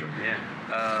 Sure. Yeah.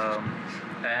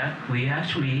 We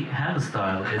actually have a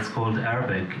style. It's called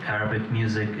Arabic. Arabic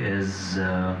music is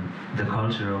the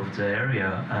culture of the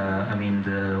area.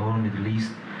 The whole Middle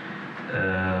East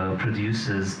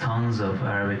produces tons of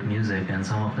Arabic music, and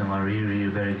some of them are really,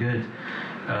 really very good.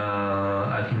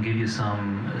 I can give you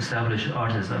some established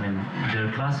artists.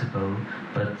 They're classical,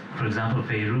 but for example,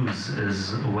 Fairuz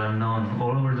is well known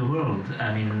all over the world.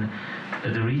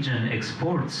 The region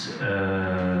exports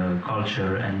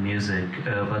culture and music,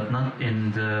 but not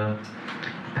in the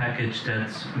package that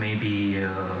maybe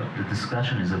the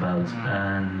discussion is about.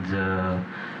 And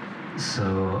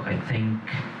so I think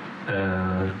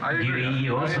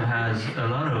UAE also has a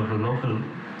lot of local,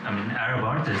 Arab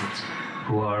artists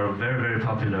who are very, very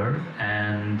popular,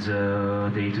 and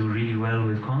they do really well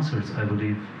with concerts, I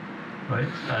believe, right?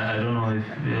 I don't know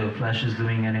if Flash is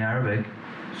doing any Arabic.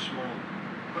 Small.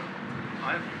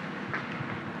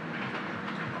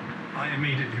 I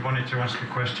immediately wanted to ask a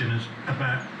question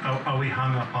about, are we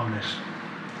hung up on this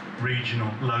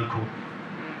regional, local?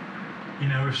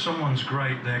 If someone's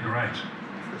great, they're great.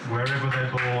 Wherever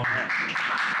they're born,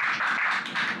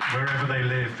 wherever they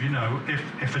live,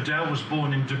 if Adele was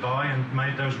born in Dubai and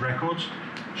made those records,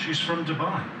 she's from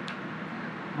Dubai.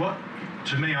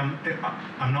 to me,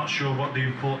 I'm not sure what the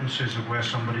importance is of where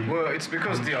somebody. Well, it's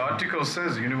because the article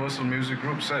says, Universal Music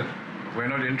Group said, we're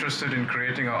not interested in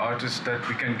creating an artist that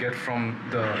we can get from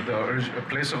the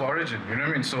place of origin. You know what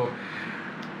I mean? So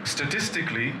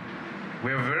statistically,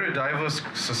 we're a very diverse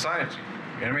society.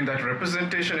 You know what I mean? That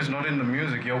representation is not in the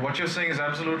music. What you're saying is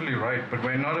absolutely right, but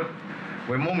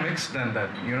we're more mixed than that.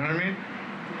 You know what I mean?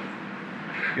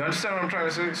 You understand what I'm trying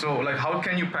to say? So, like, how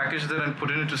can you package that and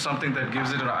put it into something that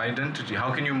gives it an identity?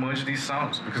 How can you merge these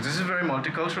sounds? Because this is a very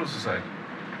multicultural society.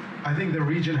 I think the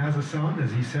region has a sound,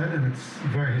 as he said, and it's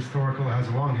very historical, it has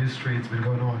a long history, it's been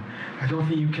going on. I don't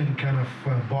think you can kind of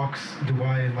box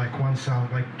Dubai in like one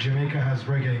sound, like Jamaica has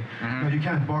reggae. No, you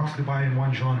can't box Dubai in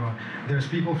one genre. There's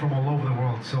people from all over the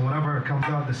world, so whatever comes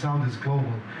out, the sound is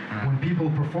global. When people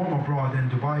perform abroad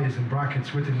and Dubai is in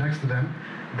brackets written next to them,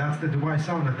 that's the Dubai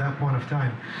sound at that point of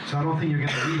time. So I don't think you're going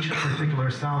to reach a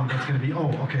particular sound that's going to be,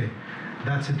 oh, okay,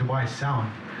 that's a Dubai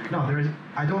sound. No, there is,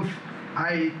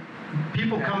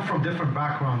 people come from different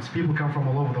backgrounds. People come from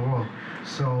all over the world.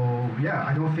 So, yeah,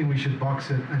 I don't think we should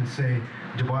box it and say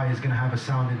Dubai is going to have a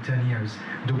sound in 10 years.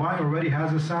 Dubai already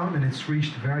has a sound, and it's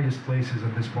reached various places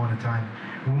at this point in time.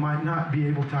 We might not be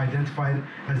able to identify it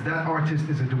as that artist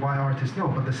is a Dubai artist. No,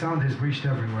 but the sound has reached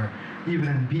everywhere. Even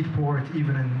in Beatport,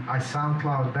 even in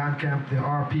SoundCloud, Bandcamp, there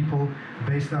are people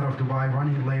based out of Dubai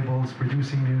running labels,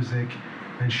 producing music,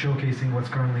 and showcasing what's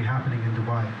currently happening in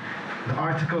Dubai. The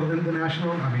article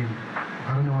International, I mean,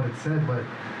 I don't know what it said, but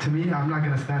to me, I'm not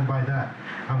going to stand by that.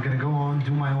 I'm going to go on,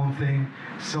 do my own thing.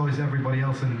 So is everybody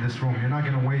else in this room. You're not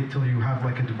going to wait till you have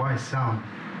like a Dubai sound.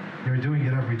 You're doing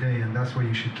it every day, and that's what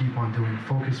you should keep on doing.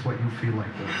 Focus what you feel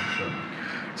like doing.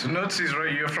 So Nutsy's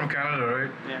right, you're from Canada,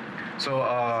 right? Yeah. So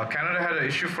Canada had an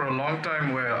issue for a long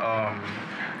time where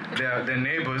their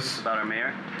neighbors... It's about our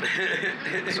mayor?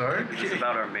 Sorry? It's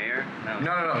about our mayor?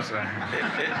 No, sorry.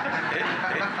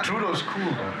 Trudeau's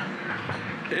cool though.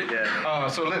 Yeah.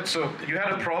 So you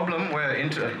had a problem where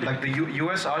the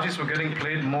U.S. artists were getting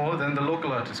played more than the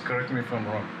local artists. Correct me if I'm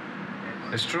wrong.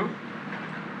 It's true?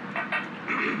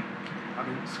 I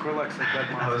mean, Skrillex and Dead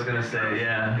I was gonna say,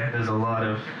 yeah, there's a lot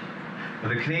of... Well,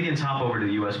 the Canadians hop over to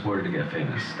the U.S. border to get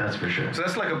famous, that's for sure. So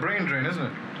that's like a brain drain, isn't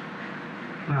it?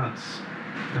 No, it's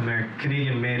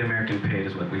Canadian made, American paid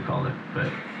is what we call it,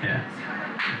 but yeah.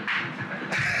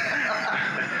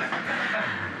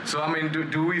 So, I mean,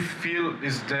 do we feel,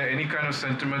 is there any kind of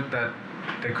sentiment that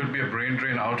there could be a brain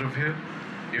drain out of here?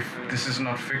 If this is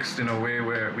not fixed in a way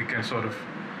where we can sort of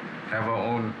have our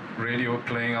own radio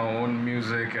playing our own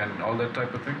music and all that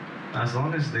type of thing? As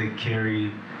long as they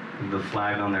carry the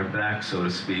flag on their back, so to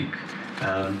speak,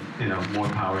 more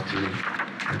power to them.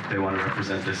 If they want to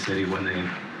represent this city when they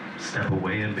step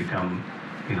away and become,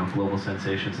 global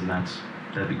sensations, and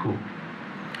that'd be cool.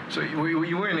 So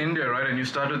you were in India, right? And you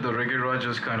started the Reggae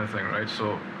Rajas kind of thing, right?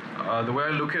 So the way I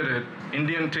look at it,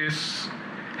 Indian tastes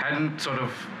hadn't sort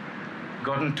of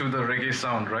gotten to the reggae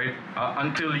sound, right?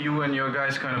 Until you and your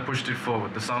guys kind of pushed it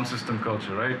forward, the sound system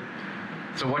culture, right?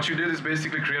 So what you did is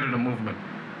basically created a movement.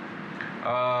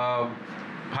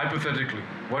 Hypothetically,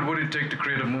 what would it take to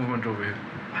create a movement over here?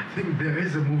 I think there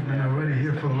is a movement already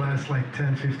here for the last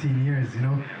 10, 15 years,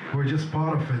 We're just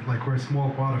part of it, we're a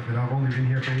small part of it. I've only been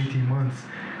here for 18 months.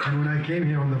 And when I came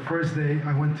here on the first day,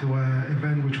 I went to an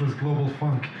event which was Global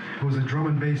Funk. It was a drum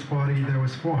and bass party. There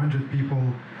was 400 people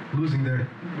losing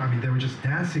they were just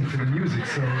dancing to the music.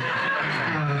 So,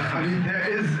 there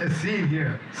is a scene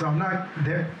here. So I'm not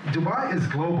there. Dubai is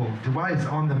global. Dubai is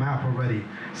on the map already.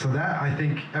 So that, I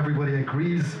think everybody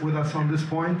agrees with us on this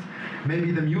point.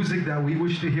 Maybe the music that we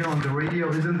wish to hear on the radio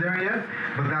isn't there yet,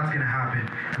 but that's going to happen.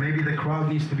 Maybe the crowd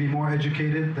needs to be more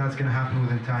educated. That's going to happen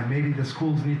within time. Maybe the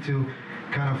schools need to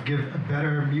kind of give a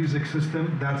better music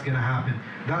system. That's going to happen.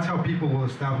 That's how people will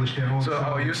establish their own. So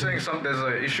are you saying there's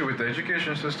an issue with the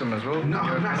education system as well? No,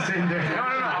 I'm not saying that. No,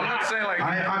 I'm not saying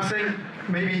I'm saying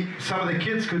maybe some of the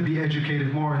kids could be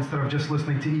educated more instead of just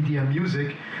listening to EDM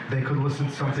music. They could listen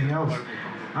to something else.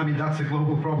 That's a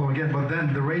global problem again, but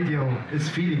then the radio is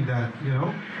feeding that,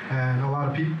 and a lot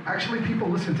of people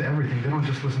listen to everything. They don't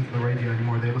just listen to the radio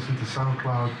anymore. They listen to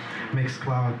SoundCloud,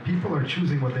 Mixcloud. People are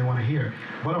choosing what they want to hear.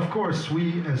 But of course,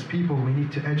 we as people, we need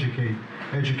to educate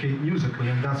musically,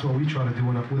 and that's what we try to do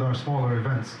with our smaller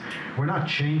events. We're not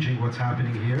changing what's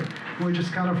happening here. We're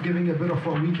just kind of giving a bit of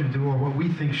what we can do or what we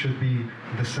think should be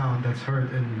the sound that's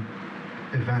heard in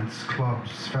events,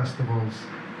 clubs, festivals.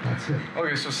 That's it.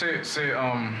 Okay, so say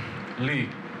Lee,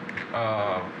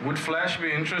 would Flash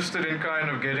be interested in kind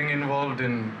of getting involved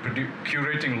in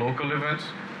curating local events?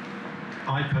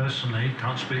 I personally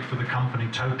can't speak for the company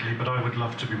totally, but I would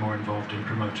love to be more involved in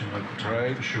promoting local talent,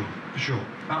 right. for sure.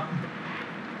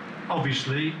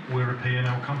 obviously, we're a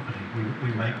P&L company.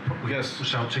 We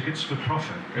sell tickets for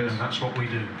profit, and that's what we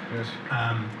do. Yes.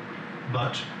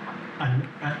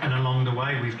 And along the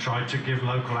way, we've tried to give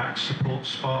local acts support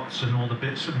spots and all the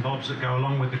bits and bobs that go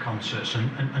along with the concerts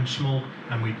and small.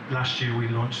 And last year we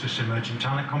launched this emerging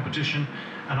talent competition,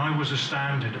 and I was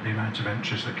astounded at the amount of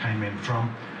entries that came in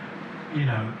from,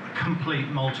 a complete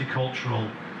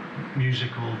multicultural,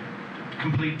 musical,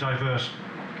 complete diverse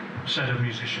set of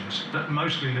musicians that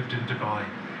mostly lived in Dubai,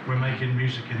 were making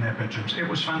music in their bedrooms. It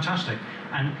was fantastic,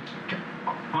 and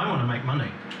I want to make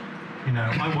money.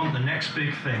 I want the next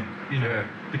big thing,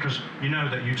 because you know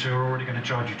that U2 are already going to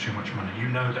charge you too much money. You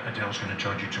know that Adele's going to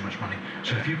charge you too much money.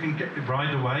 So if you can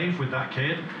ride the wave with that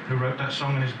kid who wrote that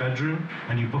song in his bedroom,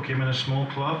 and you book him in a small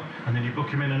club, and then you book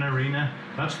him in an arena,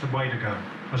 that's the way to go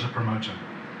as a promoter.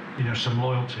 Some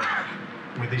loyalty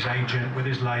with his agent, with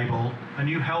his label, and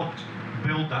you helped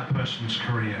build that person's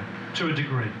career to a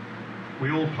degree.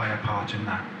 We all play a part in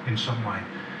that in some way.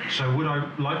 So would I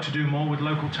like to do more with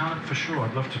local talent? For sure,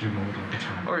 I'd love to do more with local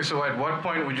talent. Okay, so at what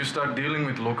point would you start dealing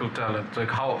with local talent?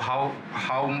 Like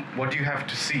what do you have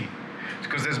to see?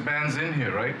 Because there's bands in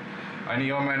here, right? And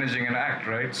you're managing an act,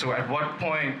 right? So at what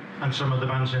point? And some of the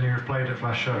bands in here have played at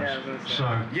Flash shows.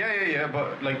 Yeah.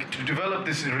 But like to develop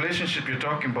this relationship you're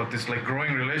talking about, this like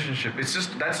growing relationship, it's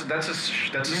just that's a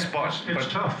spot. It's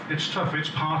tough. It's tough. It's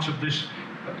part of this.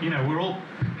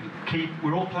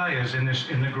 We're all players in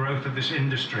the growth of this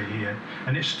industry here,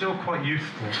 and it's still quite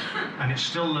youthful, and it's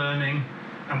still learning,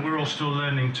 and we're all still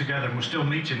learning together, and we're still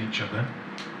meeting each other.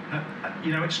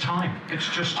 It's time. It's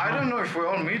just time. I don't know if we're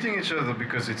all meeting each other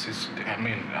because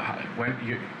when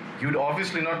you'd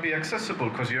obviously not be accessible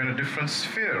because you're in a different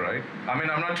sphere, right? I'm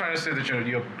not trying to say that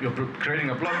you're creating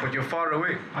a block, but you're far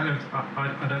away. I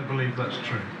don't believe that's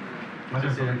true. I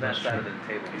don't believe that's true. Of the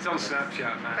table. He's on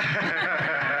Snapchat, man.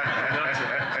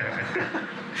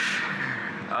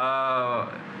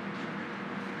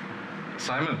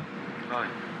 Simon. Hi.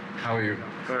 How are you?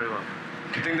 Very well.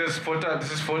 Do you think this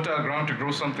is fertile ground to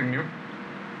grow something new?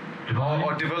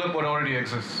 Or develop what already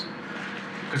exists?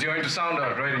 Because you're into sound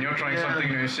art, right? And you're trying something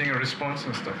new, you're seeing a response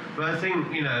and stuff. But I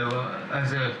think,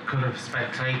 as a kind of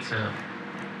spectator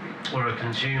or a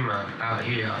consumer out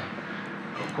here,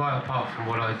 quite apart from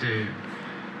what I do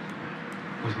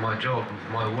with my job, with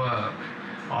my work,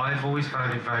 I've always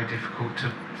found it very difficult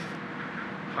to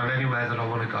find anywhere that I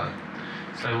want to go.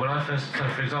 So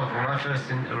for example, when I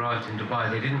first arrived in Dubai,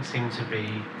 there didn't seem to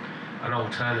be an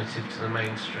alternative to the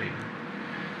mainstream.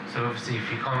 So obviously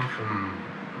if you come from,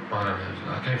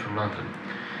 I came from London,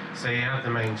 so you have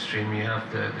the mainstream, you have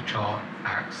the chart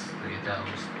acts, the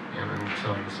Adeles, and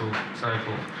so on and so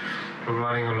forth. But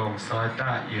running alongside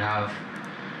that, you have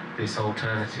this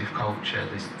alternative culture,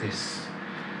 this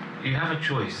you have a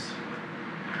choice.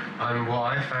 And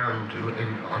what I found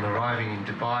on arriving in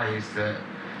Dubai is that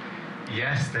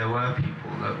yes, there were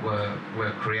people that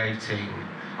were creating,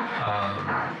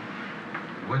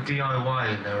 were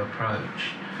DIY in their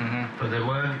approach, but they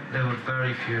were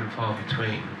very few and far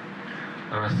between.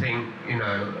 And I think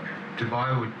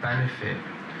Dubai would benefit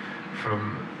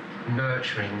from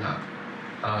nurturing that,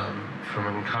 from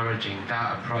encouraging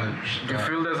that approach. Do you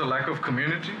feel there's a lack of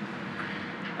community?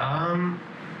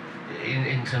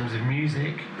 In terms of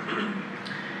music,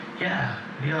 yeah,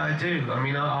 I do.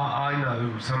 I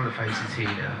know some of the faces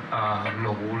here,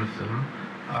 not all of them.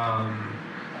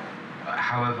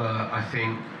 However, I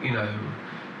think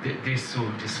this sort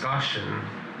of discussion,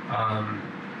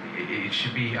 it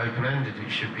should be open-ended. It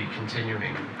should be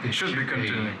continuing. It should be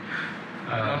continuing.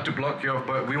 Not to block you off,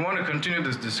 but we want to continue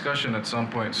this discussion at some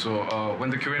point. So when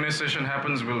the Q&A session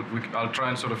happens, I'll try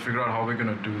and sort of figure out how we're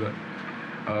going to do that.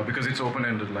 Because it's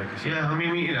open-ended, like I said.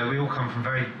 Yeah, we all come from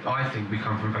I think we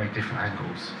come from very different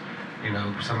angles.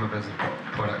 Some of us have got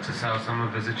product to sell, some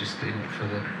of us are just in it for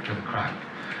the crack.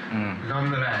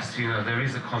 Nonetheless, there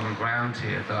is a common ground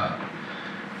here that,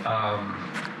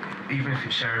 even if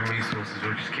it's sharing resources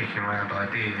or just kicking around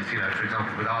ideas, for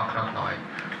example, with our club night,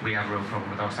 we have a real problem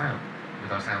with our sound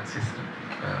system.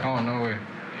 Oh, no way.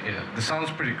 Yeah. The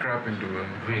sound's pretty crap in Dubai.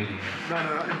 Really? No,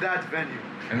 in that venue.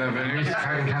 In that venue?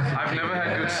 I've never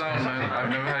had good sound, man. I've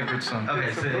never had good sound.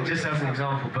 Okay, so just as an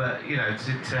example, but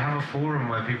to have a forum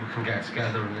where people can get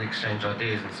together and exchange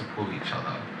ideas and support each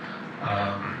other,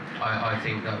 I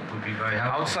think that would be very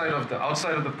helpful.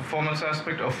 Outside of the performance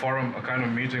aspect, a forum, a kind of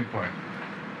meeting point.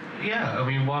 Yeah,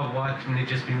 why couldn't it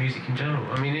just be music in general?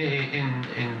 In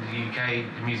the UK,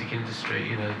 the music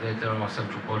industry, there are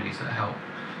central bodies that help.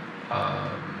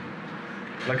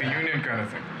 Like a union kind of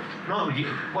thing. Well,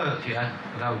 yeah,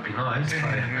 that would be nice. So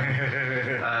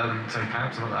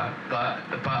perhaps not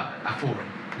that, but a forum.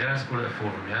 let's call it a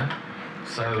forum, yeah?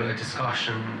 So a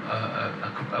discussion, I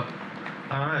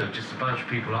don't know, just a bunch of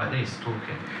people like this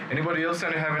talking. Anybody else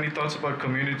have any thoughts about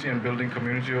community and building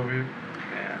community over here?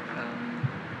 Yeah.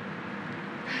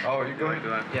 Oh, you go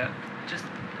ahead. Yeah,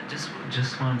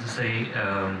 just wanted to say,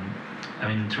 I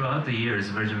mean, throughout the years,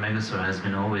 Virgin Megastore has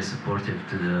been always supportive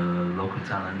to the local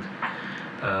talent.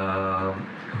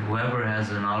 Whoever has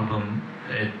an album,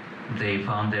 they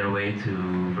found their way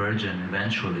to Virgin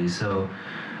eventually. So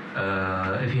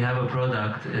if you have a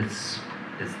product, it's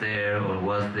there or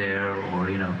was there, or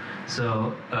you know.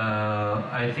 So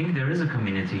I think there is a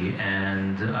community,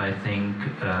 and I think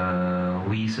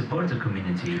we support the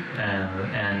community,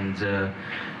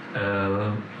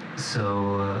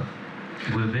 so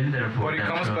we've been there for. But it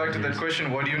comes back to that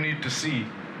question: what do you need to see?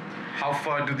 How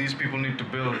far do these people need to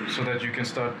build so that you can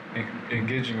start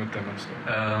engaging with them and stuff?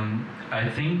 I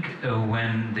think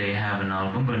when they have an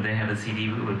album, when they have a CD,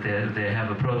 they have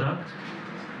a product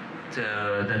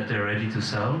that they're ready to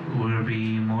sell, we'll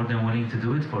be more than willing to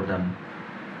do it for them.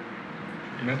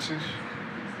 Message?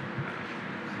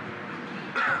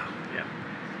 Yeah.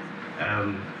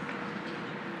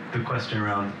 The question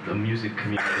around the music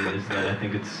community is that I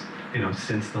think it's,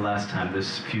 since the last time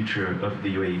this Future of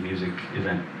the UAE music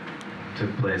event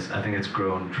took place, I think it's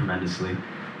grown tremendously.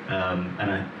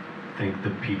 And I think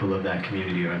the people of that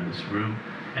community are in this room,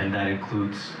 and that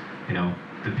includes,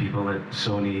 the people at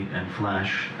Sony and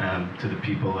Flash, to the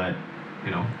people at,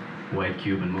 White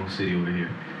Cube and Mo City over here.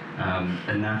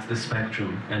 And that's the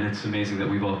spectrum, and it's amazing that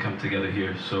we've all come together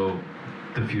here. So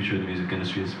the future of the music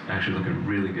industry is actually looking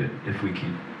really good if we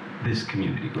keep this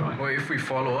community growing. Well, if we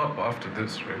follow up after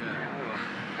this, right?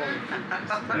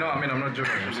 No, I mean, I'm not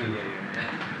joking.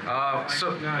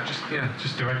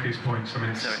 Just to echo his points, I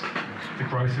mean, the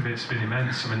growth of it's been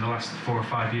immense. I mean, the last 4 or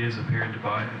 5 years up here in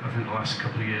Dubai, I think the last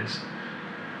couple of years,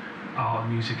 art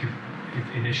and music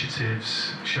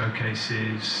initiatives,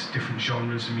 showcases, different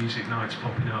genres of music nights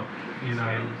popping up,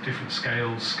 different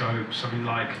scales, scopes. I mean,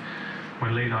 like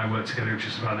when Lee and I worked together, which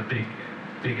was about the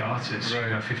big artists,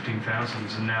 right.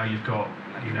 15,000s, and now you've got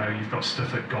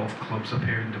stuff at golf clubs up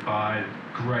here in Dubai.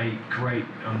 Great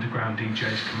underground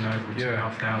DJs coming over with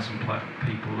 2,500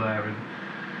 people there,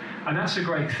 and that's a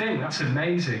great thing. That's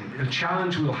amazing. The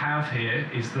challenge we'll have here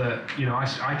is that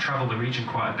I travel the region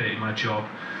quite a bit in my job.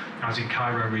 I was in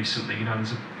Cairo recently.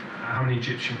 How many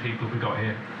Egyptian people have we got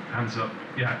here? Hands up.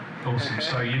 Yeah, awesome.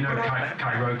 So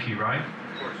Kairoki, right?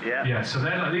 Yeah. Yeah. So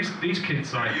they're like these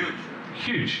kids like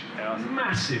huge,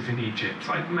 massive in Egypt,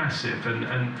 like massive,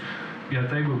 and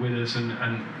they were with us, and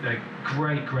they're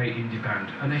great indie band,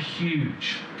 and they're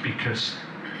huge because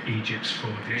Egypt's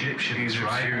full of Egyptians,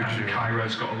 right? And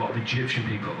Cairo's got a lot of Egyptian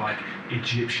people, like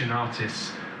Egyptian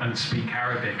artists, and speak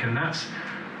Arabic, and that's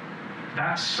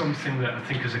something that I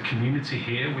think as a community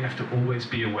here we have to always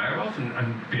be aware of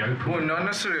and be open. Well, not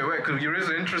necessarily aware, because you raise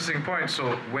an interesting point.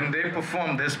 So when they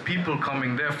perform, there's people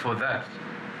coming there for that.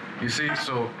 You see,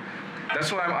 so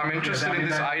that's why I'm interested in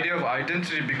this idea of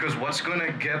identity, because what's going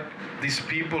to get these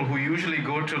people who usually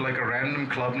go to like a random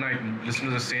club night and listen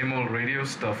to the same old radio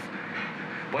stuff,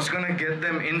 what's going to get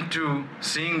them into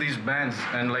seeing these bands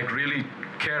and like really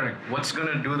caring? What's going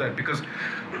to do that? Because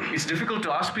it's difficult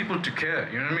to ask people to care,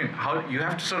 you know what I mean? How you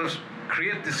have to sort of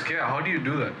create this care. How do you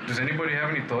do that? Does anybody have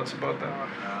any thoughts about that?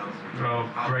 Well,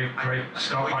 great.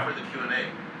 Start wait for the Q&A.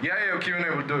 Yeah,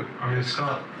 Q&A will do it. I mean,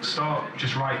 start.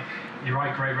 Just write. You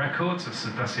write great records.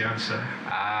 That's the answer. No,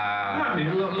 I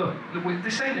mean, look.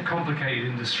 This ain't a complicated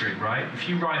industry, right? If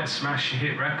you write a smash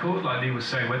hit record, like Lee was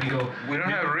saying, whether you're we don't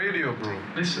have radio, bro.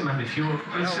 Listen, man. If you're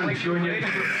in your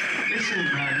listen,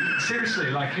 man.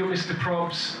 Seriously, like you're Mr.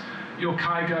 Probs, you're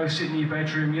Kygo sitting in your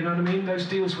bedroom. You know what I mean? Those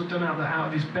deals were done out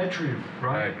of his bedroom,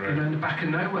 right? In the back of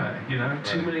nowhere.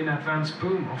 2 million advance,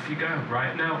 boom, off you go.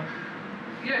 Right now.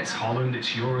 Yeah, it's Holland,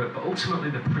 it's Europe, but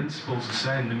ultimately the principles are the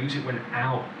same. The music went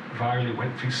out virally, it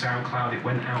went through SoundCloud, it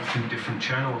went out through different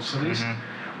channels. So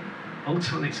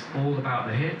ultimately it's all about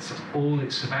the hits. That's all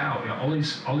it's about.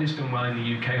 Ollie's done well in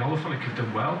the UK. Holophonic have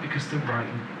done well because they're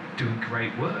doing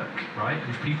great work, right? And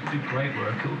if people do great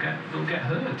work, it'll get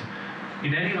heard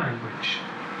in any language.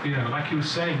 Like you were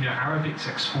saying, Arabic's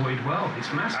exported well.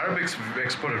 It's massive. Arabic's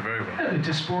exported very well. Yeah, the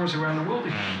diasporas around the world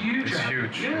are huge. It's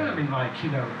huge. Yeah, I mean,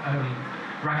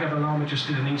 Ragab Alama just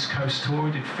did an East Coast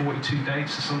tour, did 42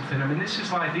 dates or something. I mean, this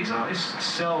is like, these artists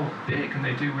sell big and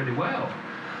they do really well.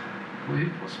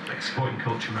 What's exporting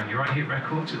culture, man? You write hit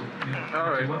records, it'll all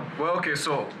right. do well. Well, okay,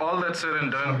 so all that said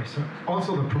and done. So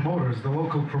also the promoters, the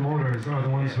local promoters are the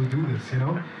ones who do this,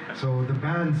 So the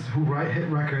bands who write hit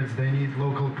records, they need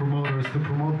local promoters to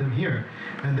promote them here.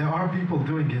 And there are people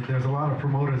doing it. There's a lot of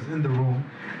promoters in the room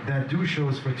that do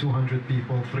shows for 200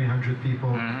 people, 300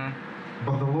 people.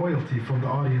 But the loyalty from the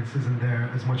audience isn't there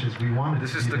as much as we wanted.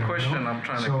 This to is be the there, question you know? I'm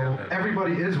trying to so get at.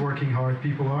 everybody is working hard.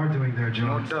 People are doing their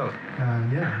jobs. No doubt.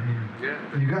 And yeah, I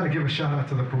mean, you got to give a shout out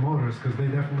to the promoters because they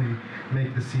definitely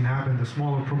make the scene happen. The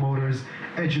smaller promoters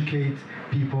educate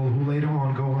people who later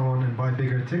on go on and buy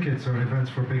bigger tickets or events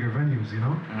for bigger venues. You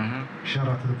know. Shout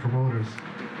out to the promoters.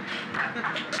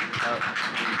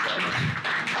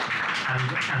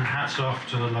 And hats off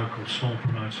to the local small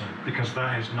promoter, because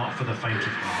that is not for the faint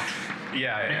of heart.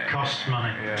 It costs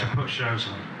money to put shows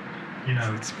on. You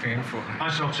know, it's painful. I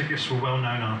sell tickets for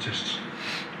well-known artists.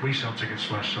 We sell tickets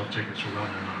for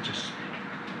well-known artists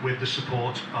with the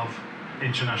support of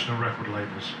international record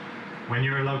labels. When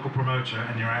you're a local promoter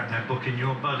and you're out there booking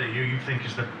your buddy, who you think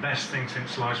is the best thing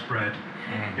since sliced bread,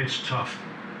 it's tough.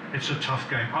 It's a tough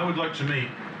game. I would like to meet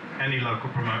any local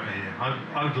promoter here.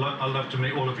 I'd love to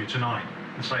meet all of you tonight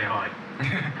and say hi,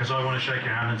 because I want to shake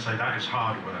your hand and say that is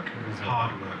hard work. It's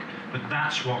hard work. But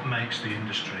that's what makes the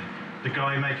industry. The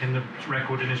guy making the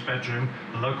record in his bedroom,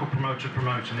 the local promoter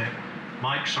promoting it,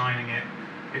 Mike signing it,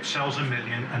 it sells 1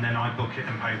 million, and then I book it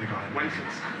and pay the guy.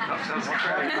 That sounds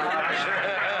great.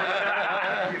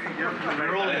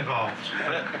 We're all involved.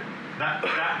 But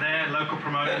that there, local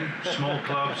promoting, small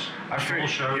clubs, small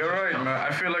shows. You're right, man.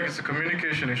 I feel like it's a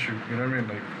communication issue. You know what I mean?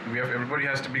 Like everybody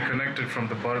has to be connected from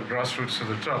the grassroots to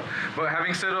the top. But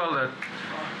having said all that,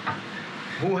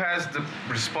 who has the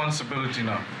responsibility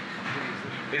now?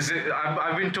 Is it?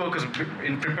 I've been told, because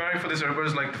in preparing for this,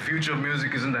 everybody's like, the future of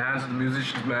music is in the hands of the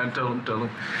musicians, man. Tell them.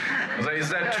 I was like, is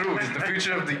that true? Is the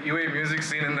future of the UAE music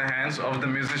scene in the hands of the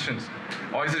musicians,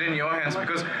 or is it in your hands?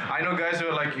 Because I know guys who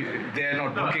are like, they're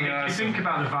not booking us. If you think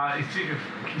about the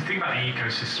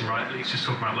ecosystem, right? Let's just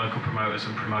talk about local promoters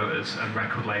and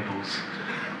record labels,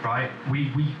 right?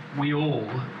 We all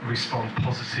respond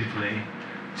positively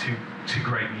to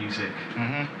great music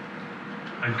and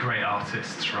great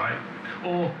artists, right?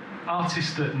 Or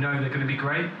artists that know they're going to be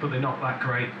great, but they're not that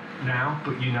great now,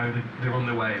 but you know they're on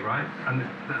their way, right? And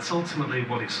that's ultimately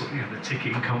what it's, you know, the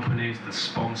ticketing companies, the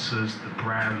sponsors, the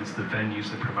brands, the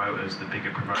venues, the promoters, the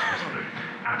bigger promoters, the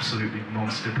absolutely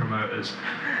monster promoters,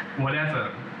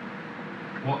 whatever.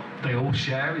 What they all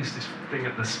share is this thing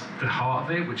at the heart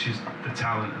of it, which is the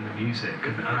talent and the music.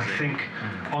 And I think,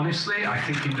 honestly, in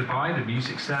Dubai, the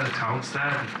music's there, the talent's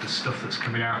there, the stuff that's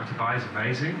coming out of Dubai is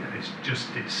amazing. And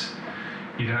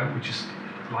you know, we just,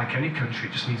 like any country,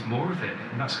 it just needs more of it.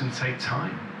 And that's going to take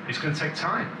time. It's going to take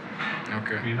time.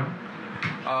 Okay. You know?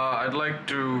 I'd like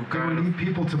to We need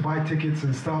people to buy tickets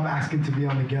and stop asking to be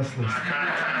on the guest list.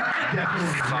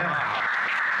 Definitely, yeah.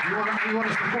 We want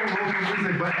to support local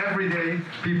music, but every day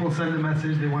people send a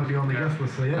message they want to be on the guest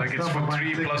list. So yeah, like it's for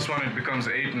 3 + 1, it becomes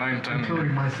 8, 9, 10.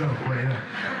 Including myself, but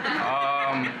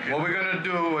yeah. What we're gonna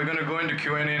do, we're gonna go into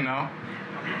Q&A now.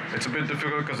 It's a bit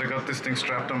difficult because I got this thing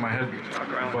strapped on my head.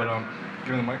 But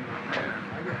give me the mic.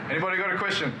 Anybody got a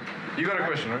question? You got a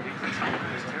question, right?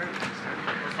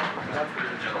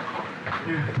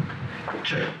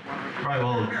 Check. Right,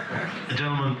 well,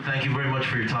 gentlemen, thank you very much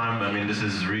for your time. I mean, this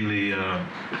is really,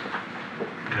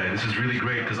 this is really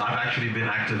great, because I've actually been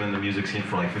active in the music scene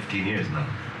for like 15 years now,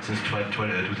 since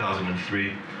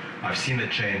 2003. I've seen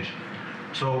it change.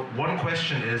 So one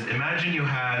question is, imagine you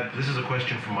had, this is a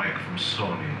question for Mike from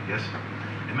Sony, yes?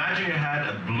 Imagine you had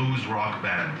a blues rock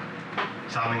band,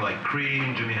 sounding like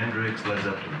Cream, Jimi Hendrix, Led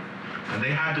Zeppelin, and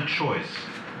they had the choice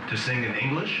to sing in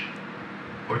English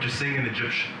or to sing in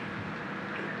Egyptian.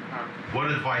 What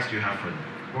advice do you have for them?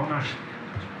 What nation?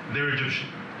 They're Egyptian.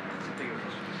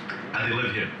 And they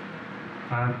live here.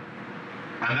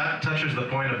 And that touches the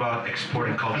point about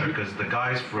exporting culture, because the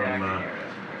guys from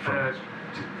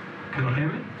can you hear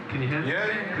me? Can you hear me? Yeah.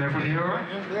 Can everyone hear all right?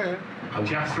 Yeah. Do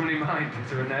you have somebody in mind? Is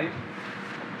there a name?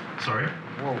 Sorry?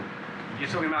 Whoa. You're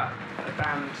talking about a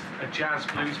band, a jazz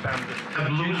blues band. A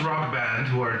blues rock band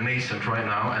who are nascent right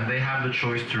now, and they have the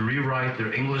choice to rewrite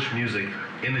their English music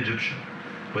in Egyptian.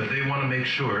 But they want to make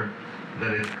sure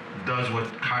that it does what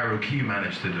Cairo Key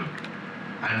managed to do,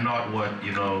 and not what,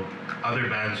 you know, other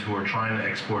bands who are trying to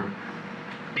export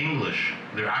English.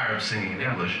 They're Arabs singing in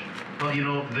English, but you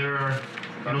know, there are,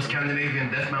 you know, Scandinavian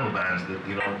death metal bands that,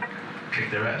 you know, kick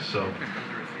their ass. So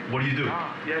what do you do?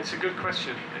 Yeah, it's a good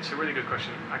question. It's a really good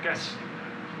question. I guess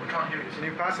we can't hear you. Can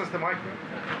you pass us the mic?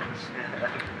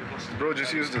 Bro,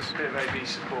 just use this. Bit of AB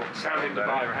support. Sound in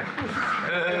Dubai, right?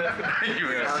 You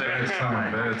bad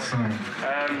sound.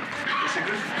 It's a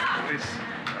good.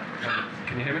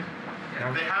 Can you hear me?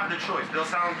 They have the choice. They'll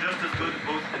sound just as good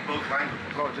in both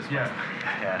languages. Yeah.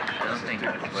 I don't think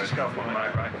just go for the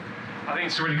mic, right? I think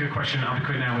it's a really good question. I'll be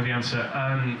quick now with the answer.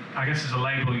 I guess as a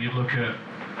label, you look at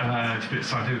it's a bit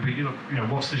scientific, but you look,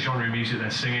 what's the genre of music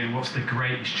they're singing? What's the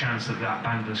greatest chance that that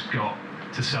band has got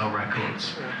to sell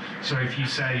records? So if you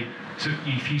say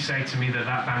to me that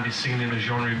that band is singing a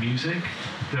genre of music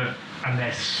and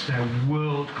they're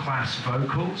world-class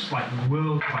vocals, like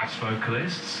world-class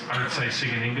vocalists, I would say sing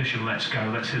in English and let's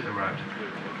go, let's hit the road.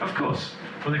 Of course.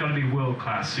 Well, they've got to be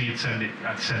world-class, so I'd send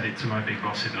it to my big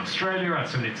boss in Australia, I'd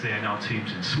send it to the NR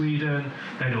teams in Sweden,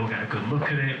 they'd all get a good look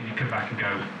at it, and you come back and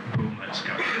go, boom, let's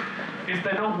go. If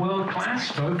they're not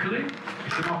world-class vocally,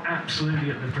 if they're not absolutely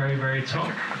at the very, very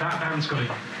top, that band's got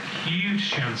a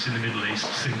huge chance in the Middle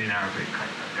East singing in Arabic.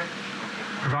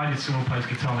 Provided someone plays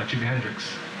guitar like Jimi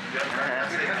Hendrix.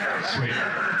 Sweet.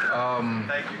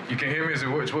 You can hear me,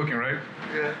 it's working, right?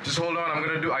 Yeah. Just hold on,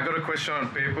 I got a question on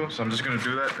paper, so I'm just gonna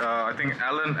do that. I think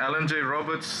Alan J.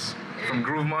 Roberts from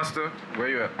Groove Master. Where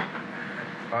you at?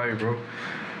 Hi, bro.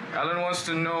 Alan wants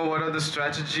to know what are the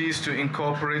strategies to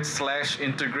incorporate /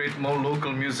 integrate more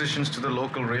local musicians to the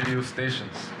local radio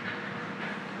stations.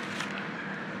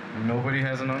 Nobody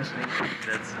has an answer?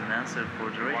 That's an answer for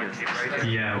the radio station.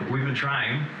 Yeah, we've been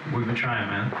trying,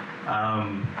 man.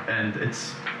 And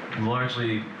it's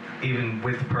largely, even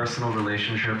with personal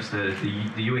relationships, the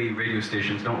UAE radio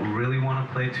stations don't really want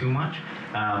to play too much,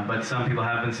 but some people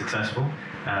have been successful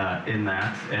in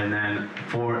that. And then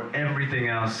for everything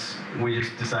else, we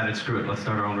just decided, screw it, let's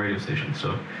start our own radio station.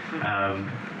 So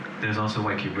there's also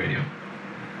White Cube Radio.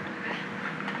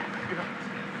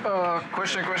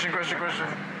 Question.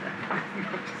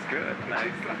 Good.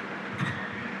 Nice.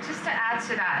 Just to add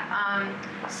to that,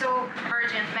 so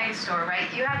Virgin Megastore,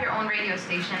 right? You have your own radio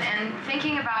station, and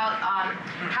thinking about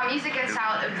how music gets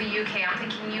out of the UK, I'm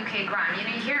thinking UK grime. You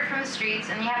hear it from the streets,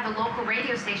 and you have the local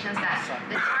radio stations that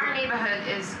the entire neighborhood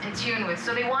is in tune with,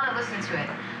 so they want to listen to it.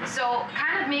 So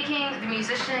kind of making the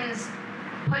musicians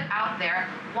put out there,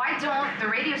 why don't the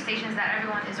radio stations that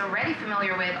everyone is already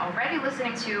familiar with, already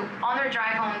listening to, on their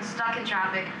drive home, stuck in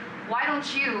traffic, why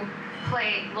don't you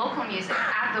play local music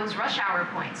at those rush hour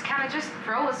points? Kind of just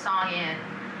throw a song in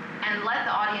and let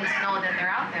the audience know that they're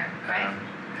out there, right?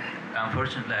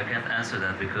 Unfortunately, I can't answer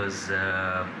that because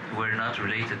we're not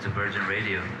related to Virgin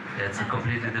Radio. It's a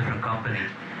completely different company.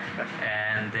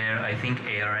 And there, I think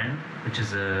ARN, which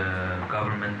is a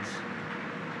government,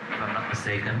 if I'm not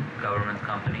mistaken, government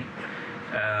company.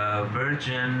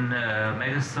 Virgin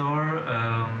Megastore,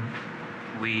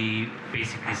 we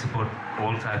basically support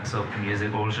all types of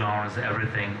music, all genres,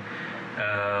 everything.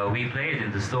 We play it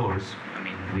in the stores. I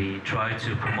mean, we try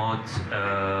to promote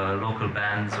local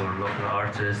bands or local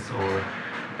artists or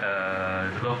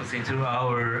the local scene through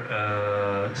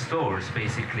our stores,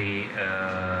 basically.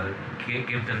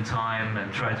 Give them time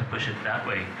and try to push it that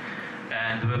way.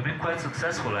 And we've been quite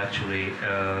successful, actually,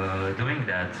 doing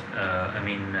that.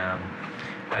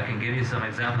 I can give you some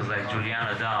examples like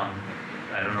Juliana Dam.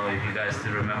 I don't know if you guys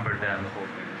still remember them.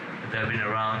 They've been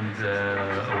around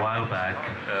a while back.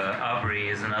 Aubrey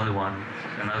is another one,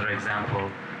 another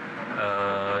example.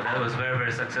 That was very,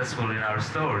 very successful in our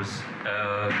stores.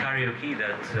 Karaoke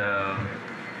that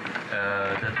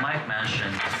Mike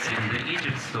mentioned, in the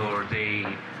Egypt store, they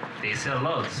sell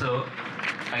lots. So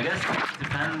I guess it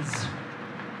depends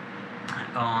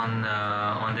on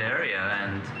the area,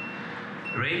 and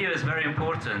radio is very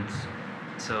important.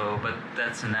 So, but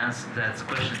that's an answer. That's a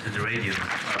question to the radio,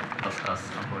 not us,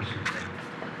 unfortunately.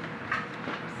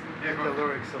 Yeah, the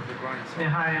lyrics of the grind song. Yeah,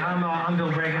 hi, I'm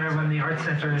Bill Reagan. I run the Art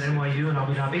Center at NYU in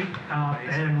Abu Dhabi,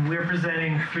 and we're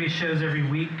presenting 3 shows every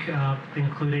week,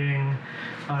 including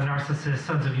Narcissus,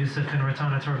 Sons of Yusuf, and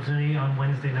Ratana Torbzuni on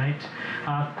Wednesday night.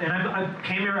 And I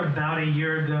came here about a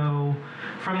year ago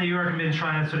from New York and been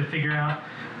trying to sort of figure out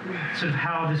sort of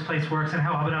how this place works and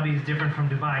how Abu Dhabi is different from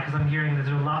Dubai, because I'm hearing that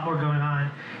there's a lot more going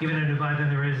on even in Dubai than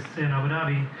there is in Abu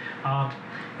Dhabi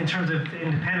in terms of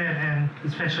independent and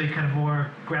especially kind of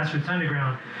more grassroots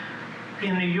underground.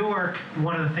 In New York,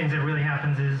 one of the things that really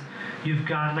happens is you've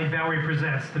got, like Bowery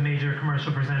Presents, the major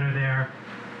commercial presenter there,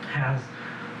 has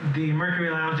the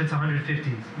Mercury Lounge, it's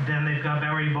 150s. Then they've got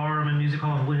Bowery Ballroom and Music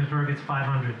Hall of Williamsburg, it's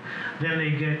 500. Then they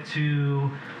get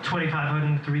to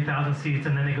 2,500, 3,000 seats,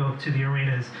 and then they go up to the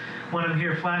arenas. When I'm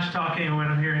here flash talking, or when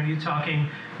I'm hearing you talking,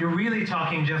 you're really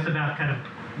talking just about kind of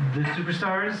the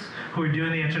superstars who are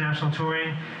doing the international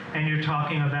touring, and you're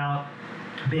talking about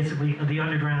basically the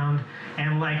underground,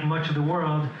 and like much of the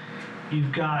world,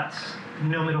 you've got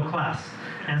no middle class.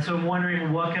 And so I'm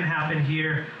wondering what can happen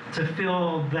here to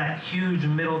fill that huge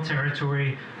middle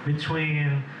territory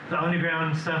between the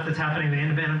underground stuff that's happening, the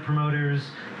independent promoters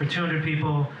for 200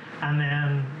 people, and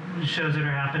then shows that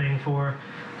are happening for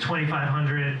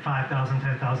 2,500, 5,000,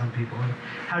 10,000 people. And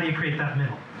how do you create that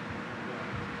middle?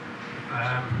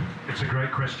 It's a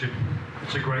great question.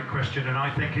 It's a great question, and I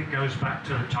think it goes back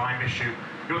to the time issue.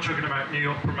 You're talking about New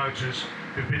York promoters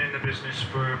who've been in the business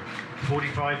for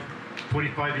 45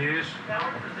 years? That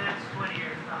represents 20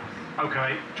 years tops.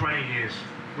 Okay, 20 years.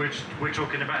 We're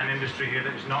talking about an industry here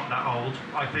that is not that old.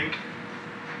 I think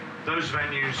those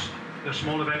venues, the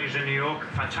smaller venues in New York,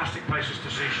 fantastic places to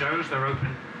see shows. They're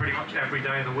open pretty much every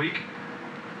day of the week.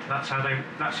 That's how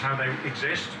they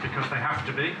exist, because they have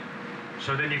to be.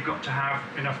 So then you've got to have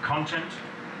enough content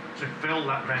to fill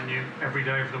that venue every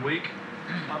day of the week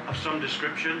of some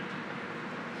description.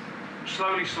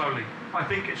 Slowly. I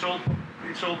think it's all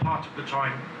part of the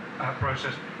time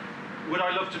process. Would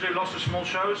I love to do lots of small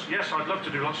shows? Yes, I'd love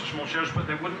to do lots of small shows, but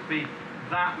there wouldn't be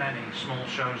that many small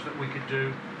shows that we could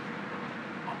do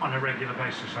on a regular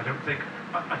basis. I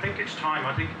think it's time.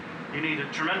 I think you need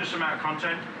a tremendous amount of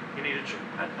content. You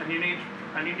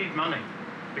need money,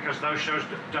 because those shows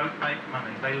don't make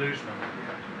money. They lose money.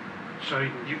 So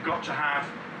you've got to have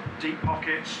deep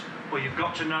pockets, or you've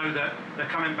got to know that they're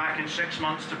coming back in 6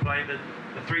 months to play the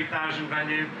 3,000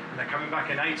 venue, and they're coming back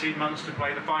in 18 months to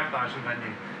play the 5,000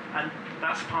 venue. And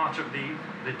that's part of the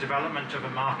development of a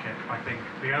market, I think,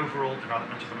 the overall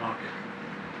development of a market.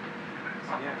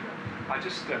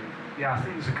 Yeah, I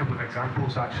think there's a couple of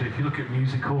examples actually. If you look at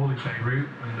Music Hall in Beirut,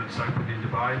 and that's opened in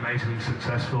Dubai, amazingly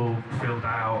successful, filled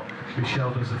out.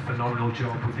 Michelle does a phenomenal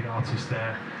job with the artists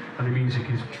there, and the music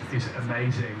is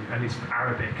amazing, and it's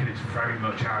Arabic, and it's very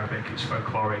much Arabic. It's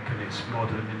folkloric, and it's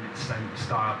modern in its same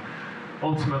style.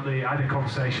 Ultimately, I had a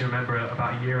conversation, I remember,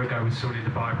 about a year ago with somebody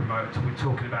in Dubai promoter. We were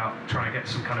talking about trying to get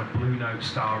some kind of Blue Note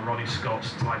style Ronnie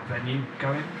Scott's type venue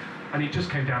going, and it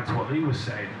just came down to what Lee was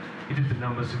saying. He did the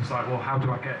numbers. It was like, well, how do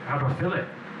I fill it?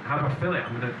 How do I fill it?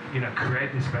 I'm going to,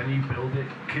 create this venue, build it,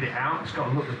 kit it out. It's got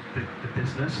to look the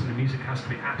business, and the music has to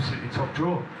be absolutely top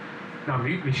draw. Now,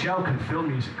 Michel can fill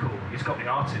Music Hall. He's got the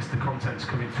artist, the content's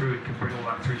coming through. He can bring all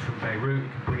that through from Beirut. He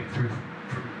can bring it through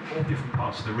from all different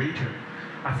parts of the region.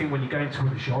 I think when you go into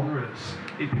other genres,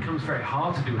 it becomes very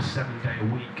hard to do a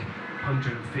 7-day-a-week,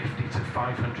 150 to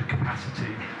 500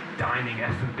 capacity dining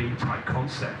F&B type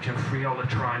concept. You know, Friola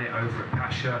trying it over at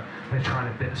Pasha. They're trying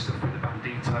a bit of stuff with the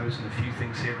Banditos and a few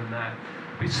things here and there.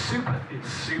 But it's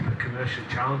super commercially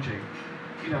challenging.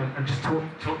 And just talk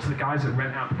to the guys that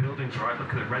rent out the buildings, right? Look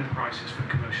at the rent prices for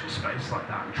commercial space like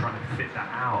that and trying to fit that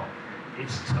out.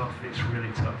 It's tough. It's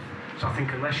really tough. So I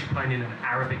think unless you're playing in an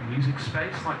Arabic music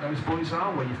space like those boys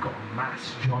are, where you've got a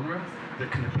mass genre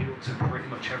that can appeal to pretty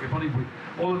much everybody,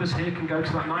 all of us here can go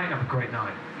to that night and have a great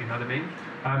night, you know what I mean?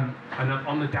 And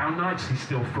on the down nights, he's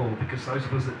still full, because those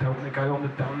of us that don't want to go on the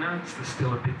down nights, there's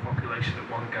still a big population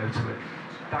that want to go to it.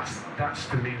 That's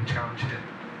for me the challenge here.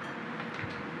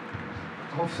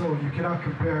 Also, you cannot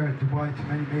compare Dubai to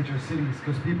many major cities,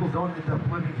 because people don't end up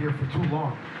living here for too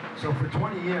long. So for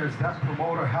 20 years, that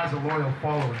promoter has a loyal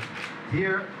following.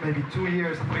 Here, maybe 2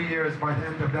 years, 3 years, by the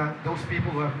end of that, those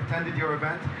people who have attended your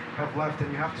event have left,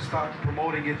 and you have to start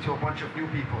promoting it to a bunch of new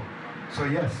people. So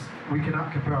yes, we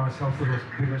cannot compare ourselves to those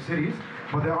bigger cities,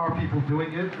 but there are people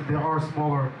doing it, and there are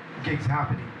smaller gigs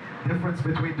happening. Difference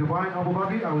between Dubai and Abu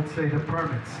Dhabi, I would say the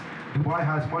permits. Dubai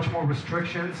has much more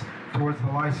restrictions towards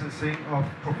the licensing of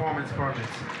performance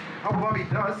permits. Abu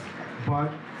Dhabi does,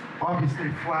 but obviously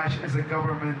Flash is a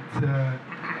government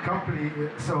company,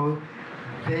 so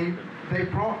they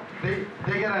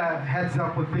get a heads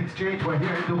up when things change. But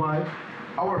here in Dubai,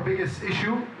 our biggest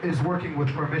issue is working with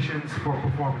permissions for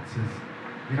performances.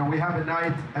 We have a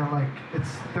night, and it's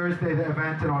Thursday the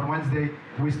event, and on Wednesday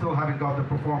we still haven't got the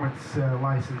performance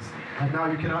license. And now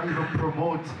you cannot even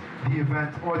promote the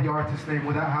event or the artist name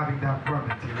without having that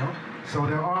permit, So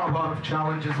there are a lot of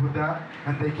challenges with that,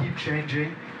 and they keep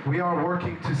changing. We are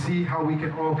working to see how we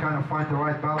can all kind of find the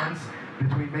right balance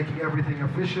between making everything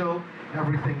official,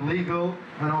 everything legal,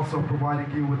 and also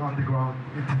providing you with underground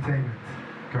entertainment.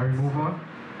 Can we move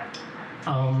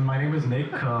on? My name is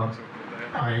Nick.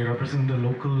 I represent the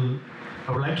local,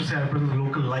 I would like to say I represent the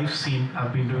local live scene.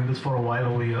 I've been doing this for a while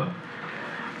over here.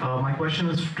 My question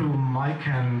is to Mike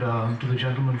and to the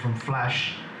gentleman from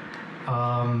Flash.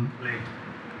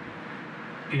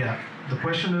 Yeah, the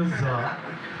question is,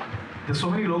 there's so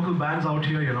many local bands out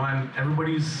here, and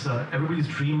everybody's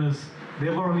dream is,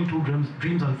 they've got only two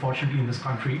dreams, unfortunately, in this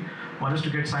country. One is to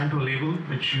get signed to a label,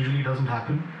 which usually doesn't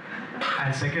happen.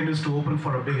 And second is to open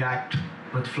for a big act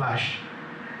with Flash.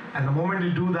 And the moment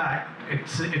they do that,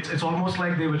 it's almost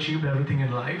like they've achieved everything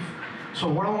in life. So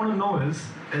what I want to know is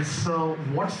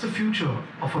what's the future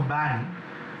of a band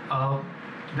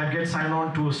that get signed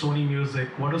on to a Sony Music,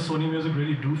 what does Sony Music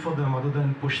really do for them other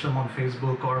than push them on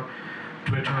Facebook or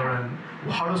Twitter? And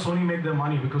how does Sony make their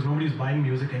money? Because nobody's buying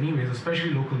music anyways,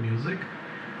 especially local music.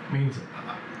 Means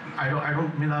I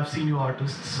mean, I've seen you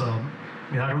artists. I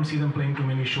mean, I don't see them playing too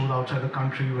many shows outside the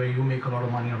country where you make a lot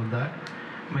of money out of that.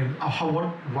 I mean,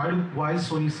 why is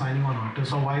Sony signing on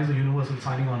artists, or why is the Universal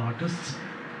signing on artists?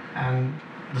 And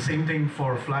the same thing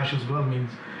for Flash as well. Means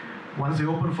once they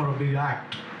open for a big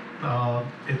act,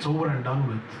 it's over and done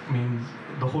with. Means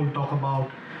the whole talk about,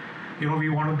 you know, we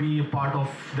want to be a part of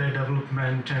their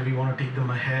development and we want to take them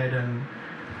ahead, and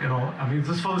you know, I mean,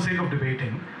 just for the sake of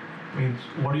debating. I mean,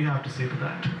 what do you have to say to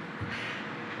that?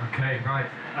 Okay, right.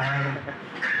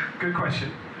 Good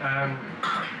question.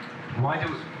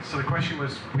 So the question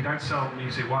was, we don't sell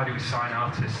music, why do we sign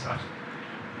artists?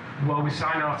 Well, we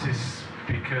sign artists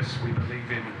because we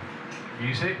believe in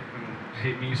music, and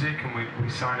hit music, and we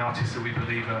sign artists that we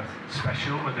believe are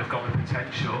special and have got the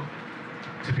potential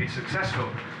to be successful.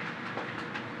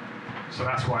 So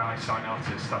that's why I sign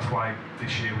artists, that's why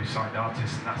this year we signed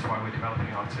artists, and that's why we're developing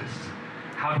artists.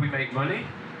 How do we make money?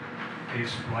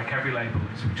 Is like every label,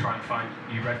 is we try and find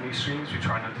new revenue streams, we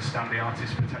try and understand the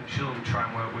artist's potential, and we try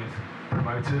and work with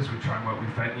promoters, we try and work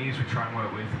with venues, we try and work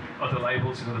with other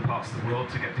labels in other parts of the world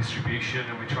to get distribution,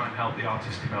 and we try and help the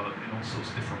artist develop in all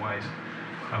sorts of different ways.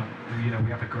 You know,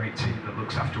 we have a great team that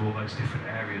looks after all those different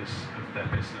areas of their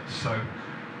business. So,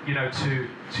 you know, to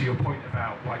your point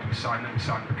about why do we sign them, we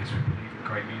sign them because we believe in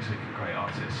great music and great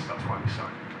artists. That's why we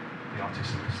sign the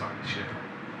artists that we signed this year.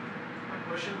 My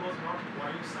question was not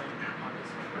why you signed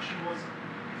artists. My question was,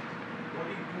 what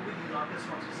do you do with these artists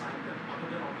once you sign them?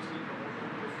 Other than obviously promote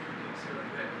them to a few things here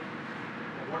and there.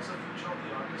 But what's the future of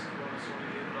the artist who are on a Sony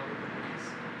label other than release?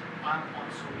 I'm on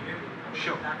a Sony label.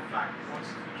 Sure. That fact,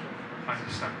 what's the future of the artist? I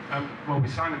understand. Well, we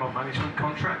sign them on management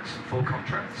contracts, full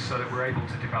contracts, so that we're able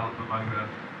to develop them over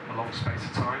a long space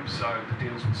of time. So the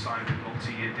deals will sign with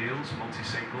multi-year deals,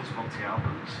 multi-singles,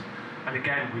 multi-albums. And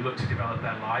again, we look to develop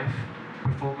their live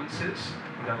performances,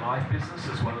 their live business,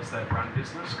 as well as their brand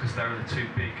business, because they're the two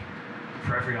big,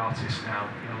 for every artist now,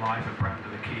 you know, live and brand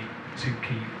are the two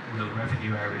key real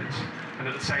revenue areas. And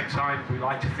at the same time, we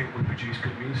like to think we produce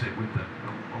good music with them.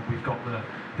 And we've got the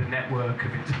network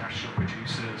of international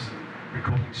producers and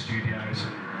recording studios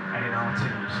and A&R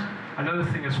teams. Another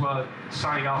thing as well,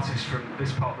 signing artists from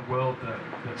this part of the world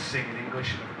that sing in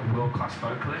English and are world-class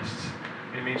vocalists,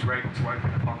 it means we're able to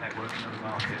open up our network in other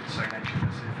markets, so in Asia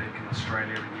Pacific, in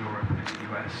Australia, in Europe, and in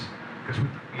the US, because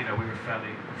we're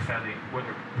we're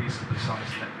a reasonably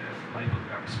sized label in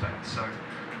that respect. So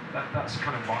that's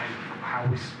kind of how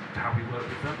we work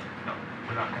with them,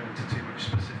 without going into too much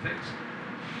specifics.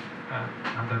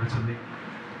 Hand over to Lee.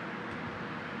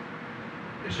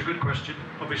 It's a good question.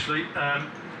 Obviously,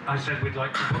 I said we'd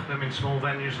like to book them in small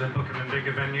venues, then book them in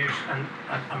bigger venues, and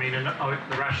I mean,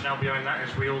 the rationale behind that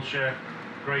is we all share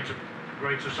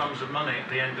greater sums of money at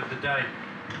the end of the day.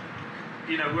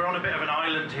 You know, we're on a bit of an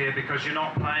island here because you're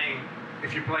not playing.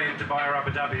 If you play in Dubai or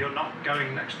Abu Dhabi, you're not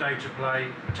going next day to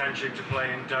play, potentially to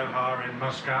play in Doha, in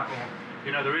Muscat, or,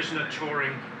 you know, there's not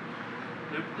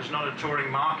a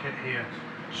touring market here.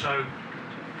 So,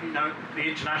 you know, the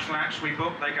international acts we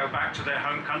book, they go back to their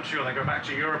home country, or they go back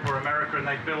to Europe or America, and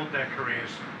they build their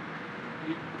careers.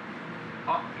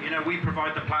 You know, we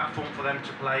provide the platform for them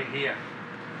to play here.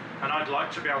 And I'd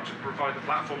like to be able to provide the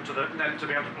platform to them to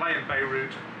be able to play in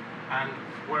Beirut and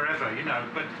wherever, you know,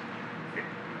 but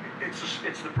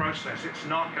it's the process. It's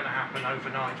not going to happen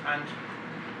overnight. And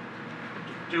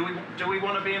do we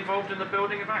want to be involved in the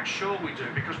building of acts? Sure we do,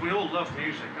 because we all love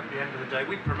music at the end of the day.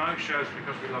 We promote shows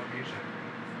because we love music.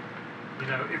 You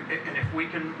know, if we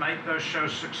can make those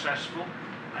shows successful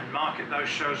and market those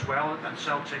shows well and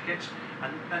sell tickets,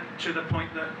 and to the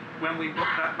point that when we book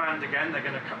that band again, they're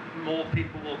going to more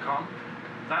people will come.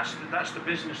 That's the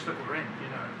business that we're in. You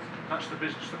know, that's the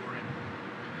business that we're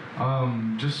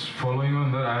in. Just following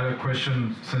on that, I had a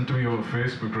question sent to me over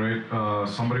Facebook, right?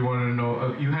 Somebody wanted to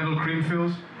know, you handle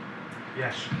Creamfields?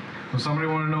 Yes. So somebody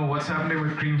wanted to know what's happening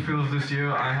with Creamfields this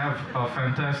year. I have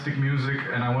fantastic music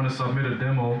and I want to submit a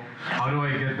demo. How do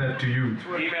I get that to you?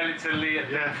 Email it to Lee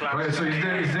at Right, so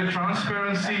is there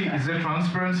transparency? Is there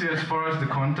transparency as far as the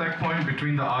contact point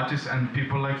between the artists and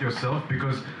people like yourself?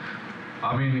 Because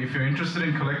I mean, if you're interested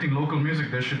in collecting local music,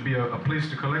 there should be a place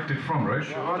to collect it from, right?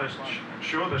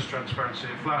 Sure, there's transparency.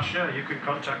 Flash, yeah, you can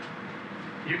contact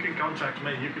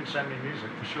me. You can send me music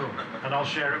for sure, and I'll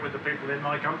share it with the people in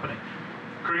my company.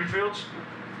 Creamfields.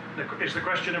 Is the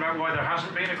question about why there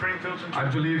hasn't been a Creamfields? I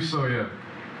believe so, yeah.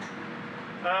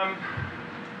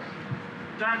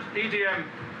 EDM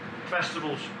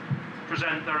festivals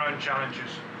present their own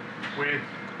challenges with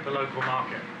the local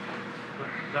market.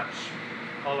 That's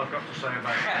all I've got to say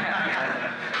about it.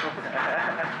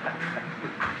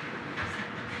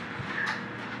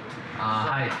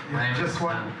 Hi, my name is...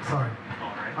 Sorry.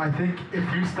 I think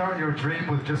if you start your dream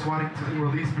with just wanting to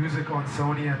release music on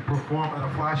Sony and perform at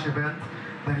a Flash event,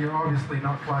 then you're obviously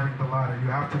not climbing the ladder. You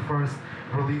have to first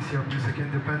release your music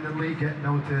independently, get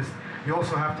noticed. You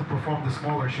also have to perform the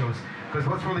smaller shows. Because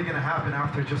what's really going to happen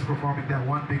after just performing that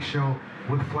one big show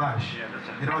with Flash?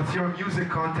 You know, it's your music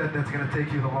content that's going to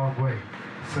take you the long way.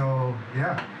 So,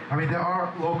 yeah. I mean, there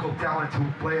are local talents who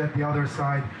play at the other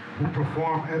side, who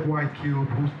perform at White Cube,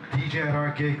 who DJ at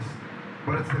our gigs.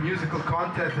 But it's the musical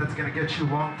content that's going to get you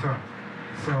long term.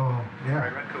 So, yeah.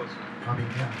 I mean,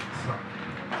 yeah. So,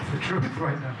 that's the truth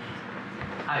right now.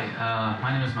 Hi,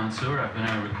 my name is Mansoor. I've been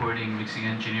a recording mixing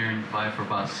engineer in Dubai for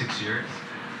about 6 years.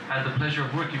 I had the pleasure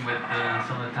of working with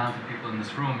some of the talented people in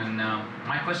this room, and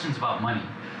my question's about money.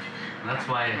 And that's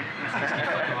why I keep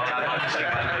talking about publishing,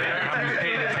 by the way. I'm being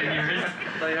paid in 10 years.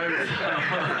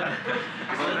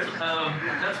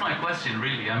 That's my question,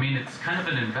 really. I mean, it's kind of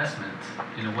an investment,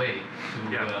 in a way,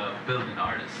 to build an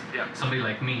artist. Somebody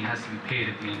like me has to be paid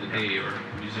at the end of the day, or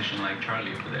a musician like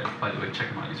Charlie over there. By the way, check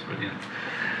him out, he's brilliant.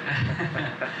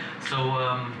 So,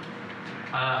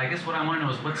 I guess what I want to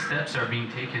know is what steps are being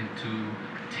taken to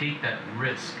take that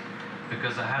risk,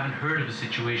 because I haven't heard of a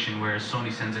situation where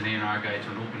Sony sends an A&R guy to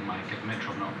an open mic at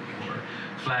Metronome, or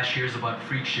Flash hears about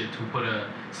Freak Shit, who put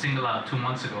a single out 2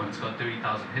 months ago and it's got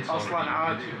 30,000 hits already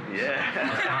on YouTube. Yeah.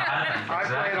 I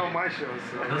play it on my shows.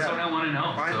 So that's what I want to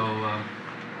know. So,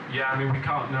 yeah, I mean, we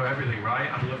can't know everything,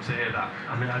 right? I'd love to hear that.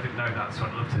 I mean, I didn't know that, so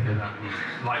I'd love to hear that. And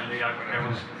lightly,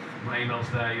 everyone's, my email's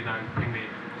there, you know, ping me.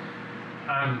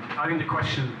 I think the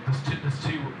question, there's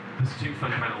two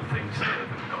fundamental things here that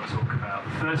we've got to talk about.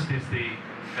 The first is the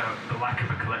lack of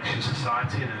a collection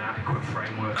society and an adequate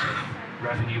framework of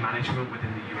revenue management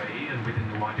within the UAE and within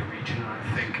the wider region. And I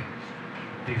think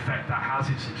the effect that has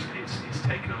is it's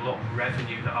taken a lot of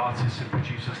revenue that artists and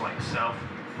producers like yourself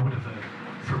would have earned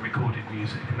from recorded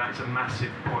music, and that's a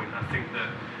massive point. I think that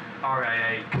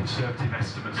RIA conservative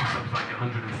estimates are something like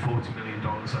 $140 million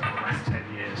over the last 10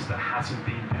 years that hasn't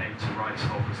been paid to rights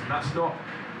holders, and that's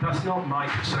not Mike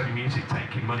at Sony Music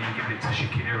taking money and giving it to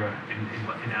Shakira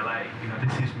in LA. You know,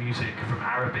 this is music from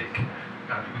Arabic,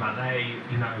 Malay,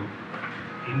 you know,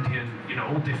 Indian, you know,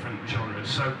 all different genres.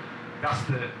 So that's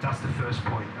the first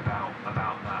point about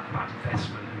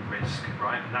investment and risk,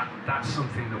 right? And that's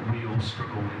something that we all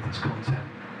struggle with as content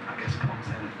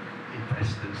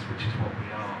investors, which is what we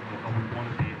are, and we want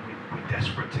to be, we're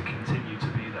desperate to continue to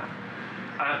be that.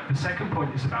 The second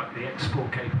point is about the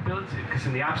export capability, because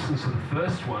in the absence of the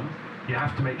first one, you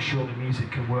have to make sure the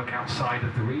music can work outside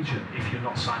of the region if you're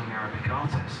not signing Arabic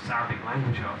artists, Arabic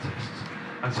language artists.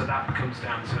 And so that comes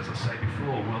down to, as I say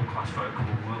before, world-class vocal,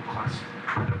 world-class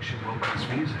production, world-class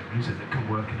music that can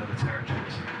work in other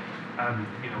territories.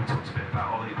 You know, we talked a bit about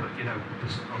Ollie, but you know,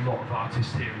 there's a lot of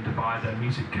artists here in Dubai. Their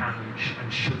music can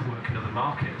and should work in other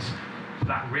markets. But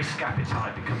that risk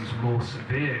appetite becomes more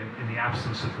severe in the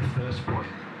absence of the first point.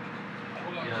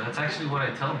 Yeah, that's actually what I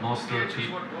tell most of the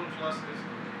people.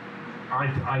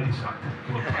 I decide.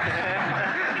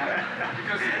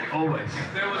 Because always.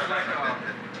 If there was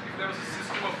a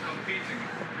system of competing,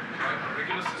 right, a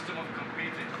regular system of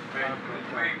competing, where the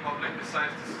UAE public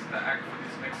decides this is the act for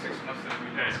these next 6 months that we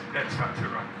do. That's factor,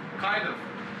 right? Kind of,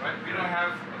 right? We don't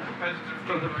have a competitive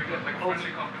thing going on, like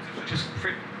friendly competition. Just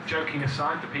joking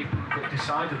aside, the people that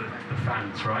decide are the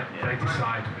fans, right? They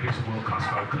decide who's a world-class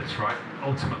vocalist, right?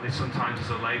 Ultimately, sometimes as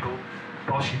a label,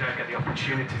 whilst you don't get the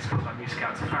opportunity to put that music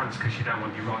out to fans because you don't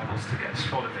want your rivals to get a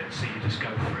spot of it, so you just go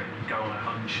for it and you go on a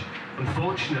hunch.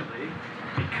 Unfortunately,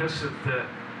 because of the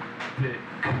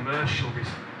commercial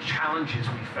challenges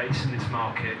we face in this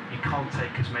market, you can't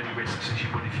take as many risks as you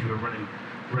would if you were running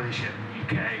shit in the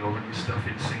UK or running stuff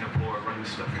in Singapore or running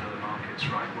stuff in other markets,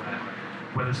 right?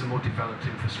 Where there's a more developed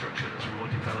infrastructure, there's a more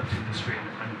developed industry, and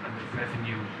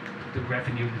the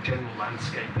revenue in the general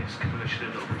landscape is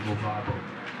commercially a little bit more viable.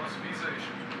 Plus visa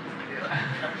issues.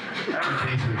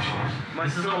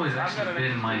 This has always actually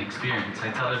been my experience.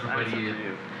 I tell everybody,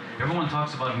 everyone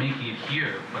talks about making it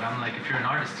here, but I'm like, if you're an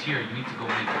artist here, you need to go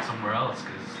make it somewhere else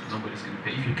because nobody's going to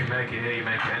pay you. If you can make it here, you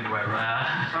make it anywhere, right?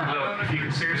 Look, if you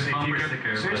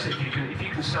can if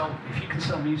you can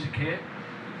sell music here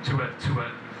to a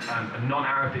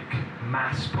non-Arabic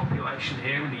mass population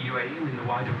here in the UAE and in the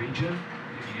wider region,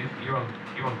 you're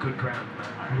on good ground,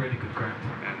 man. Really good ground.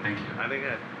 Thank you. I think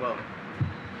well.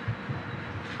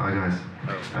 Hi guys,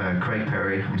 Craig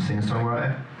Perry. I'm a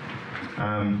singer-songwriter.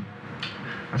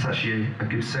 That's actually a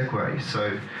good segue.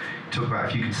 So, talk about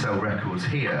if you can sell records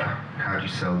here, how do you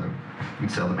sell them? You can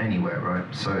sell them anywhere, right?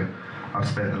 So, I've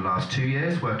spent the last 2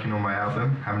 years working on my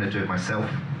album, having to do it myself.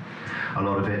 A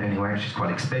lot of it anyway, which is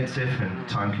quite expensive and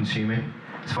time consuming.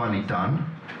 It's finally done.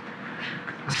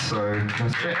 So,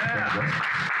 that's it.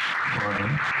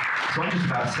 Finally. So I'm just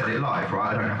about to set it live,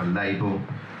 right? I don't have a label.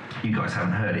 You guys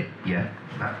haven't heard it yet.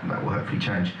 That will hopefully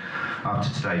change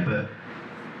after today. But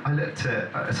I looked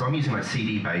at, so I'm using like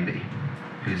CD Baby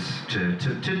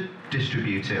to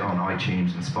distribute it on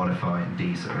iTunes and Spotify and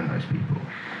Deezer and those people,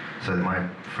 so that my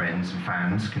friends and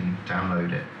fans can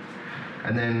download it.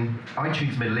 And then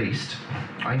iTunes Middle East,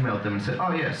 I emailed them and said,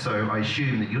 oh yeah, so I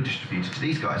assume that you're distributed to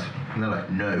these guys. And they're like,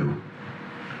 no.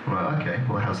 I'm like, okay,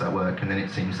 well how's that work? And then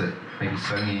it seems that maybe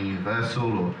Sony and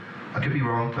Universal, or I could be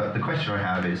wrong, but the question I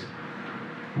have is,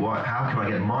 how can I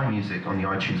get my music on the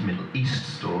iTunes Middle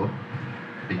East store?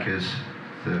 Because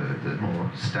the more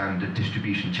standard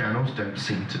distribution channels don't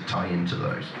seem to tie into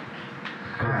those.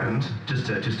 And just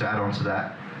to add on to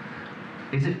that,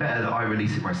 is it better that I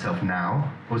release it myself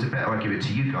now, or is it better I give it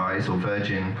to you guys or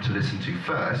Virgin to listen to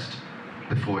first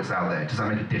before it's out there? Does that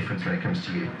make a difference when it comes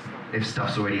to you? If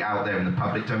stuff's already out there in the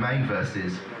public domain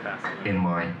versus in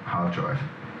my hard drive?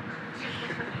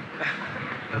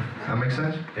 That makes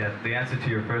sense? Yeah, the answer to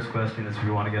your first question is if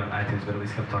you want to get on iTunes, but at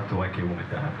least come talk to YK, we'll make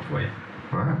that happen for you.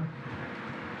 Right.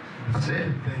 That's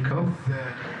it. Cool.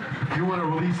 If you want to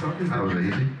release,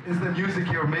 is the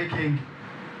music you're making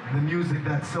the music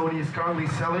that Sony is currently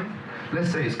selling?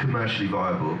 Let's say it's commercially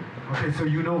viable. Okay, so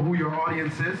you know who your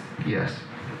audience is? Yes.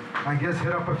 I guess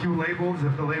hit up a few labels.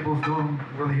 If the labels don't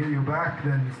really hit you back,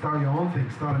 then start your own thing.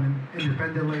 Start an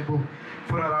independent label,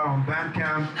 put it out on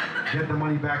Bandcamp, get the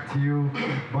money back to you.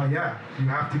 But yeah, you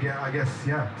have to get, I guess,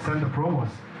 send the promos.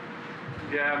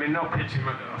 Yeah, I mean, not pitching,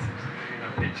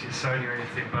 pitching Sony or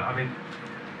anything, but I mean,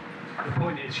 the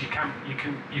point is you can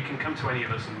come to any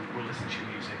of us and we'll listen to your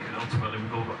music, and ultimately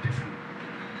we've all got different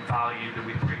value that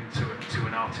we bring to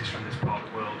an artist from this part of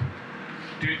the world.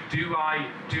 Do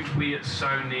we at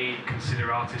Sony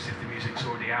consider artists if the music's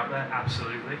already out there?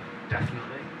 Absolutely,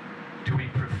 definitely. Do we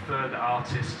prefer that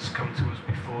artists come to us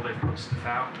before they've put stuff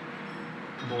out?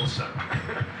 More so.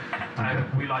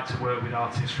 We like to work with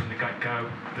artists from the get-go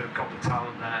that have got the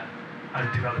talent there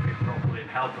and develop it properly and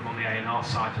help them on the A&R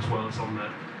side as well as on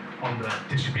the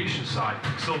distribution side,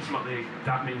 because ultimately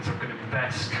that means I'm going to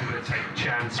invest, I'm going to take a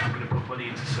chance, I'm going to put money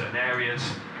into certain areas.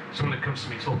 Someone that comes to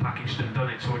me, it's all packaged and done,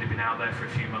 it's already been out there for a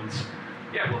few months.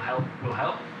 Yeah, we'll help.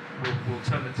 We'll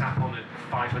turn the tap on at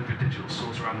 500 digital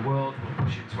stores around the world, we'll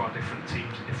push it to our different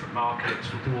teams in different markets,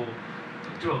 we'll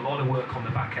do a lot of work on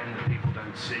the back end that people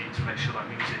don't see to make sure that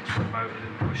music's promoted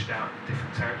and pushed out in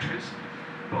different territories.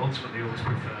 But ultimately, always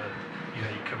prefer, you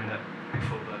come in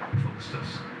before the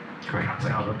stuff's cat's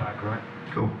out of the bag, right?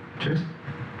 Cool. Cheers.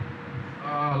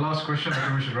 Last question. I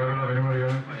think we should wrap it up. Anybody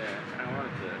else? Yeah, I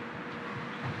wanted to.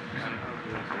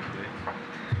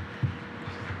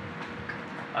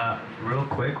 Real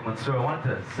quick, Mansour, I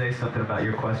wanted to say something about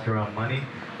your question around money.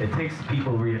 It takes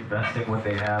people reinvesting what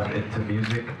they have into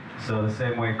music. So the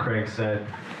same way Craig said,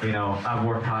 I've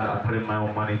worked hard, I put in my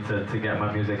own money to get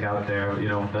my music out there.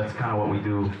 That's kind of what we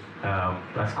do.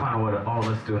 That's kind of what all of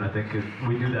us do, and I think if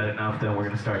we do that enough, then we're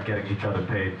going to start getting each other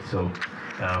paid. So,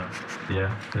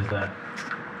 yeah, there's that.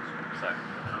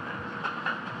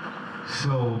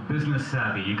 So, business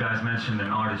savvy. You guys mentioned an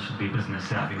artist should be business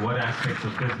savvy. What aspects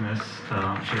of business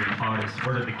should an artist,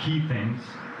 what are the key things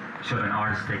should an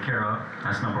artist take care of?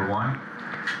 That's number one.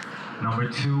 Number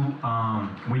two,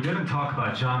 we didn't talk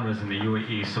about genres in the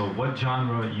UAE, so what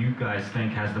genre you guys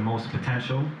think has the most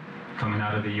potential coming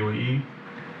out of the UAE?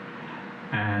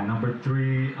 And number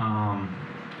three,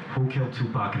 who killed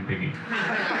Tupac and Biggie?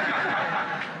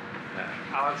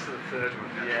 I'll answer the third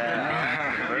one.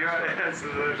 Yeah. You answer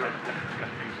the third one.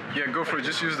 Yeah, go for it.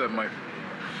 Just use that mic.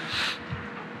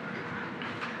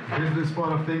 Business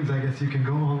part of things, I guess you can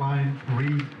go online,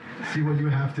 read, see what you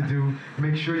have to do.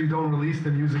 Make sure you don't release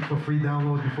the music for free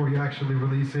download before you actually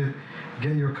release it.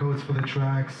 Get your codes for the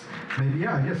tracks. Maybe,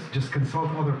 I guess just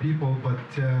consult other people, but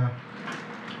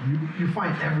you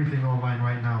find everything online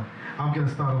right now. I'm going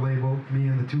to start a label, me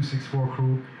and the 264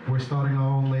 crew. We're starting our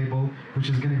own label, which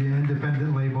is going to be an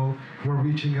independent label. We're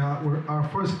reaching out. Our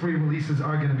first pre-releases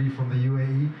are going to be from the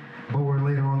UAE, but we're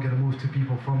later on going to move to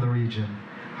people from the region.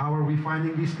 How are we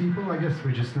finding these people? I guess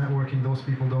we're just networking. Those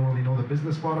people don't really know the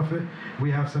business part of it. We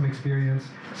have some experience,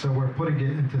 so we're putting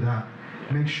it into that.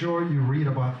 Make sure you read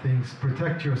about things.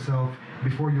 Protect yourself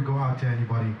before you go out to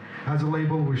anybody. As a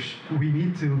label, we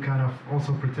need to kind of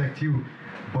also protect you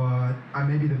but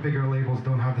maybe the bigger labels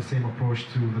don't have the same approach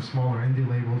to the smaller indie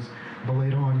labels. But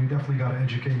later on, you definitely got to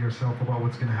educate yourself about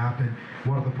what's going to happen.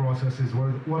 What are the processes?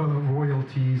 What are the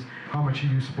royalties? How much are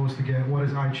you supposed to get? What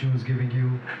is iTunes giving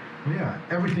you? Well, yeah,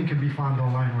 everything can be found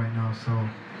online right now. So,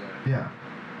 yeah.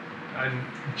 And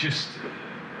just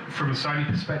from a Sony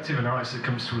perspective, an artist that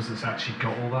comes to us that's actually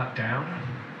got all that down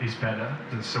is better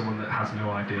than someone that has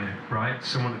no idea, right?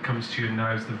 Someone that comes to you and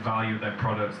knows the value of their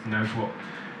product, knows what,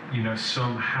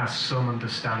 has some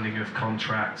understanding of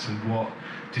contracts and what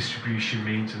distribution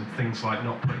means and things like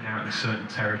not putting out in certain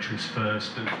territories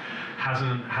first, and has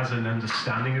an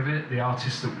understanding of it. The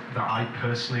artists that I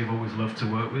personally have always loved to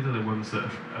work with are the ones that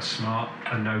are smart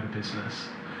and know the business.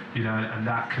 And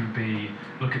that can be,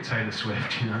 look at Taylor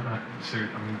Swift, so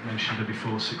I mentioned her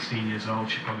before, 16 years old,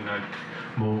 she probably knows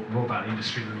more about the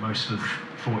industry than most of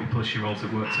 40-plus-year-olds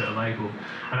that worked at a label.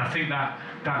 And I think that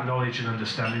knowledge and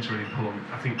understanding is really important.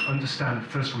 I think understand,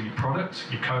 first of all, your product,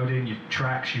 your coding, your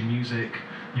tracks, your music,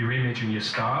 your image and your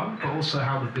style, but also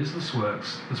how the business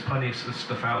works. There's plenty of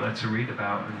stuff out there to read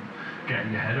about and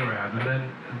getting your head around, and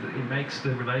then it makes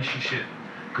the relationship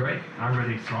great. I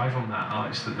really thrive on that,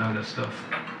 artists that know their stuff.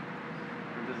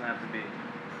 It doesn't have to be.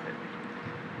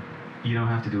 You don't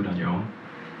have to do it on your own.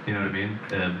 You know what I mean?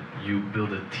 You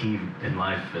build a team in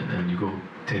life, and then you go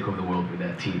take over the world with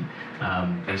that team.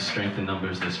 There's strength in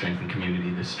numbers, there's strength in community,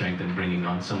 there's strength in bringing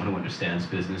on someone who understands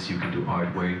business. You can do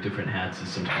art. Wearing different hats is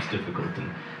sometimes difficult,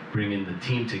 and bringing the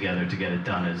team together to get it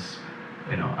done is,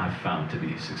 I've found to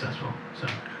be successful. So,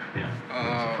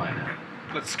 find that.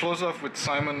 Let's close off with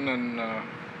Simon and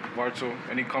Varto.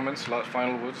 Any comments?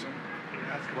 Final words?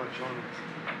 Ask about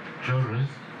Genres?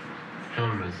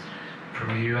 From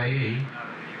UAE?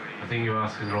 I think you're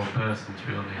asking the wrong person, to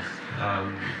be honest.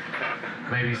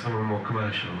 Maybe someone more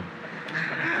commercial.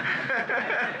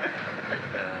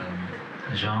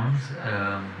 Genres?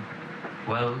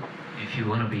 Well, if you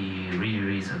want to be really,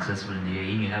 really successful in the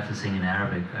UAE, you have to sing in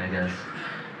Arabic, I guess,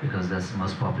 because that's the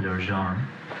most popular genre.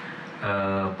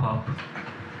 Pop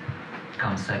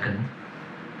comes second.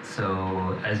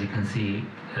 So, as you can see,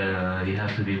 you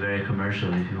have to be very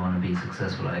commercial if you want to be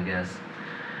successful, I guess.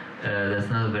 That's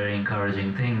not a very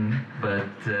encouraging thing, but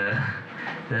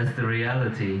that's the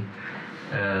reality.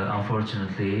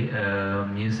 Unfortunately,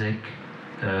 music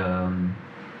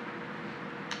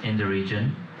in the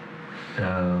region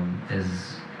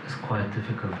is quite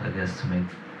difficult, I guess, to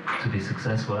be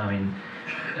successful. I mean,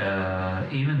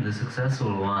 even the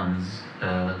successful ones,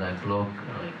 the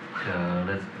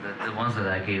ones that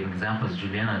I gave examples,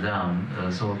 Juliana Down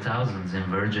sold thousands in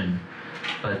Virgin,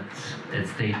 but it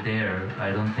stayed there.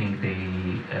 I don't think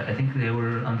I think they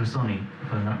were under Sony,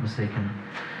 if I'm not mistaken.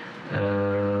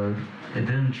 It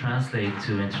didn't translate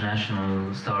to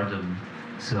international stardom,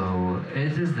 so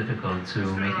it is difficult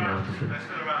to make it out of it.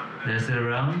 They're still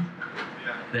around?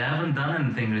 Yeah. They haven't done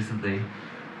anything recently.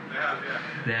 They have, yeah.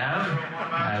 They have?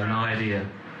 I have no idea.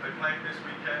 They played this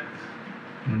weekend.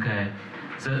 Okay.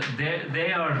 So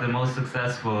they are the most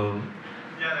successful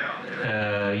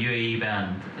UAE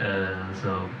band.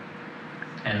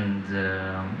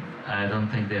 I don't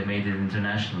think they've made it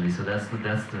internationally. So that's the. They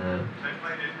played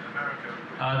it in America.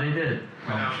 Oh, they did.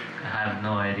 Oh, I have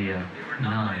no idea. No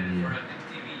idea. For an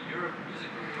MTV Europe Music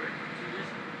Award 2 years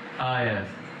ago. Ah, yes.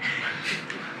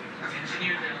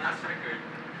 Engineered their last record.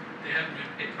 They haven't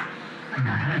been paid.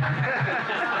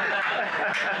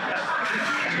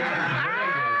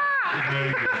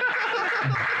 Very good.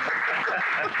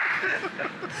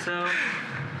 So.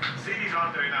 CDs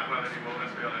aren't doing that well anymore,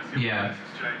 let's be honest. Yeah.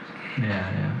 It's changed. Yeah.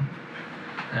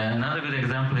 Another good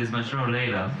example is Mashroor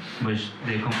Leila, which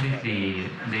they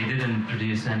didn't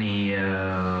produce any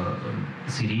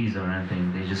CDs or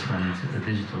anything. They just went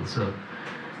digital. So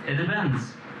it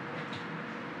depends.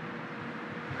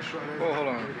 Oh, hold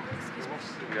on.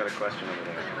 We got a question over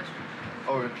there.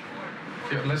 Oh,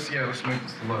 let's make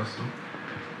this the last one.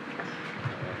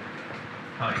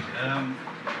 Hi.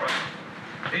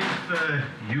 If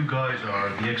you guys are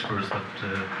the experts that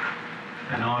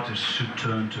an artist should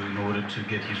turn to in order to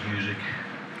get his music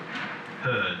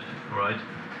heard, right?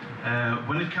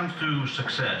 When it comes to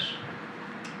success,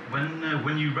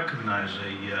 when you recognize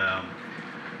a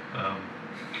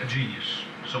genius,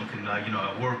 something like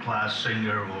a world-class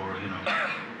singer, or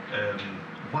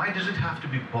why does it have to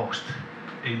be boxed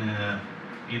in a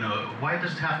why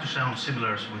does it have to sound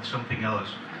similar with something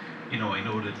else, in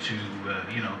order to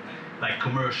like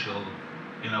commercial,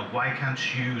 why can't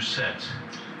you set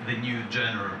the new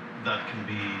genre that can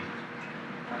be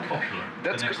popular?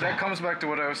 That comes back to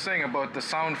what I was saying about the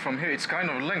sound from here. It's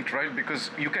kind of linked, right? Because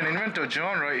you can invent a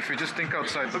genre if you just think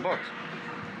outside the box.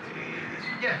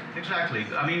 Yeah, exactly.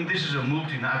 I mean, this is a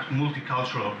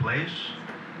multicultural place,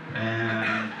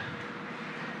 and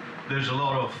there's a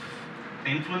lot of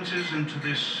influences into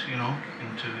this,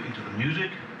 into the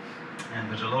music, and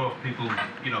there's a lot of people,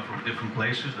 from different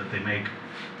places that they make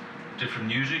different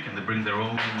music and they bring their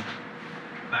own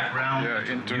background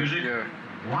into music. Yeah.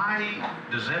 Why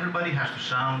does everybody have to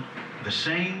sound the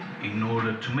same in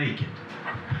order to make it?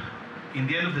 In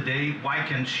the end of the day, why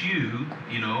can't you,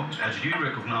 as you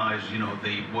recognize,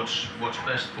 what's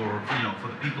best for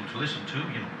the people to listen to,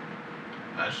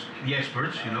 as the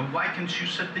experts, why can't you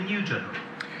set the new genre?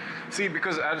 See,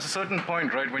 because at a certain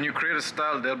point, right, when you create a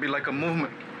style, there'll be like a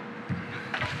movement.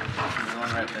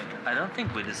 I don't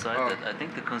think we decide that. I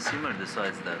think the consumer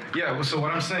decides that. Yeah, well, so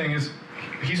what I'm saying is,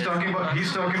 he's talking about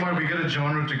we get a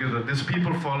genre together. There's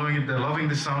people following it, they're loving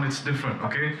the sound, it's different,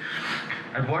 okay?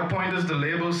 At what point does the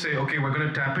label say, okay, we're going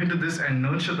to tap into this and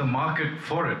nurture the market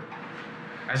for it,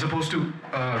 as opposed to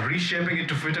reshaping it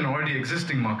to fit an already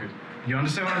existing market? You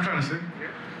understand what I'm trying to say?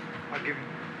 Yeah.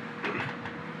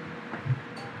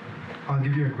 I'll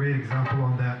give you a great example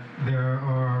on that. There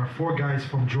are 4 guys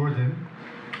from Jordan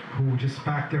who just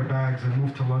packed their bags and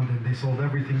moved to London. They sold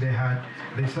everything they had.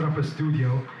 They set up a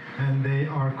studio, and they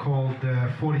are called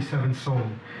 47 Soul.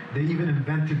 They even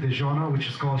invented the genre, which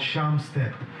is called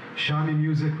Shamstep, Shami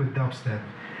music with dubstep.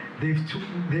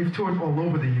 They've toured all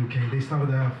over the UK. They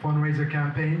started a fundraiser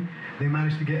campaign. They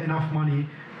managed to get enough money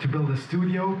to build a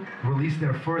studio, release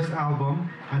their first album,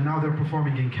 and now they're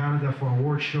performing in Canada for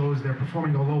award shows. They're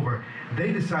performing all over.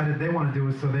 They decided they want to do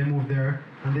it, so they moved there,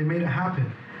 and they made it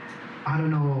happen. I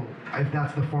don't know if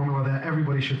that's the formula that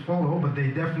everybody should follow, but they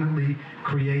definitely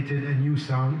created a new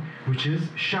sound, which is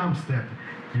Shamstep.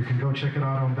 You can go check it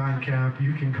out on Bandcamp.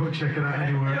 You can go check it out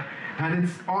anywhere. And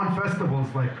it's on festivals,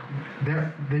 like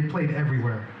they played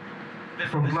everywhere.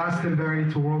 From Glastonbury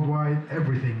to worldwide,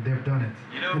 everything. They've done it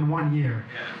in 1 year.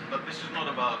 Yeah, but this is not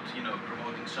about,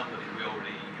 promoting somebody we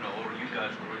already, or you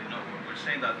guys already know. We're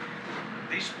saying that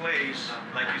this place,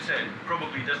 like you said,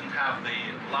 probably doesn't have the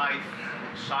life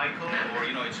cycle, or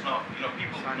it's not,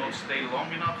 people do not stay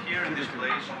long enough here in this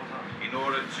place in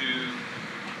order to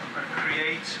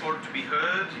create or to be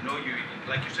heard. You,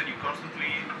 like you said, you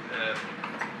constantly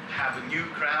have a new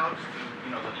crowd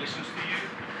that listens to you,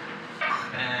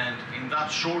 and in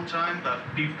that short time that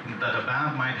a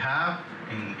band might have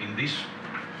in this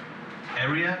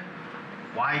area,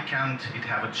 why can't it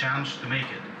have a chance to make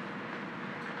it?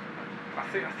 I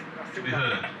think to be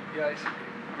heard. Yeah,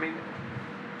 I mean.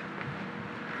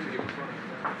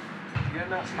 Yeah,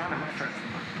 no, it's fine.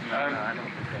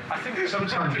 I think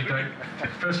sometimes you don't.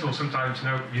 First of all, sometimes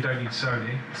you don't need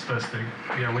Sony. It's the first thing.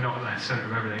 We're not at the centre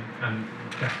of everything, and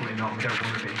definitely not. We don't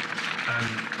want to be.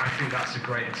 I think that's a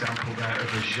great example there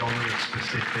of a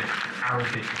genre-specific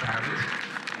Arabic band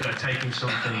that are taking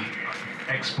something,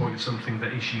 exploiting something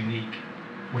that is unique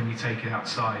when you take it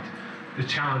outside. The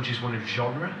challenge is one of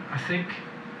genre, I think.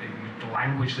 The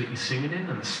language that you're singing in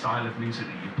and the style of music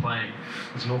that you're playing.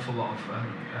 There's an awful lot of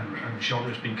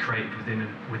genres being created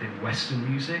within Western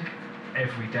music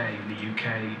every day in the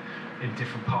UK, in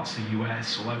different parts of the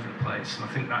US, all over the place. And I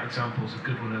think that example is a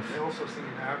good one of. They also sing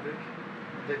in Arabic.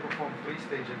 They perform free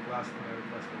stage in Glastonbury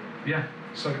Festival. Yeah,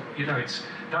 so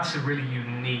that's a really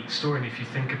unique story. And if you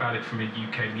think about it from a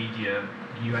UK media,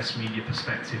 US media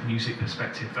perspective, music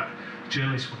perspective, that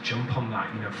journalists will jump on that.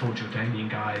 4 Jordanian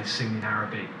guys singing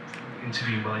Arabic,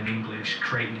 interviewing well in English,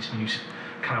 creating this new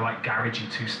kind of like garagey,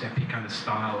 2-steppy kind of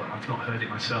style. I've not heard it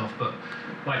myself, but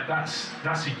like that's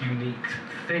a unique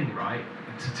thing, right?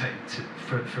 To take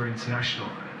for international,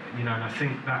 and I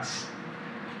think that's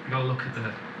you got to look at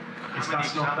the.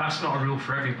 That's not a rule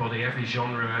for everybody, every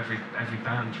genre, every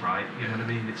band, right? You know what I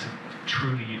mean? That's a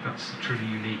truly unique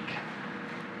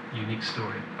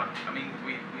story. But I mean,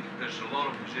 there's a lot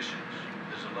of musicians,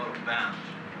 there's a lot of bands.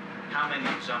 How many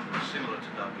examples similar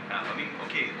to that we have? I mean,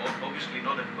 okay, obviously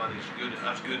not everybody is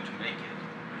as good to make it,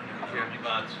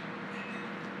 but.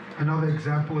 Another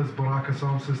example is Baraka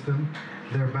Sound System.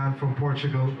 They're a band from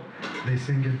Portugal. They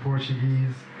sing in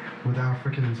Portuguese with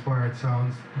African-inspired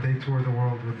sounds. They tour the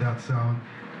world with that sound.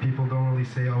 People don't really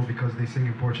say, oh, because they sing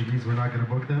in Portuguese, we're not going to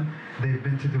book them. They've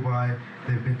been to Dubai,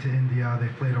 they've been to India,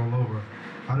 they've played all over.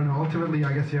 I don't know, ultimately,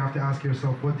 I guess you have to ask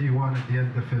yourself, what do you want at the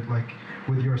end of it, like,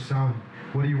 with your sound?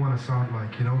 What do you want to sound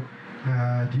like,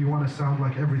 Do you want to sound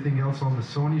like everything else on the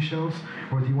Sony shows?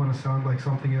 Or do you want to sound like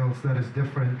something else that is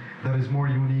different, that is more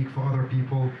unique for other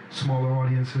people, smaller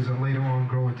audiences, and later on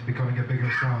grow into becoming a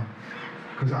bigger sound?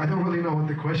 Because I don't really know what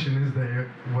the question is there.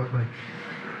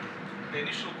 The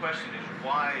initial question is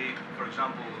why, for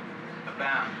example, a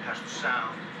band has to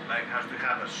sound like, has to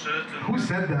have a certain... Who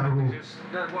said that rule?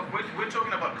 No, we're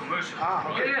talking about commercial.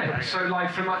 Yeah. So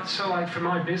like for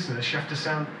my business, you have to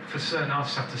sound, for certain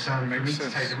artists have to sound, for me to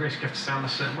take the risk, you have to sound a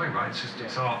certain way, right? It's just,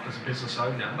 it's art as a business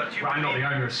owner. Well, I'm not the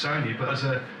owner of Sony, but as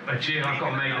a GM, I've got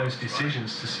to make those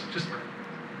decisions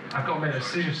I've got to make those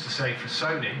decisions to say, for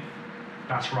Sony,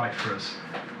 that's right for us,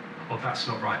 or that's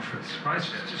not right for us, right?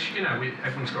 It's just, you know,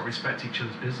 everyone's got to respect each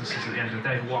other's businesses at the end of the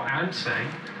day. But what I'm saying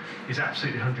is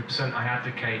absolutely 100%, I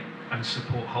advocate and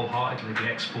support wholeheartedly the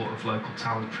export of local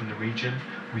talent from the region.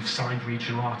 We've signed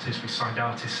regional artists, we've signed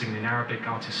artists singing in Arabic,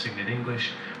 artists singing in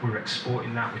English. We're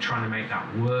exporting that, we're trying to make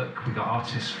that work. We've got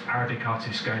artists, Arabic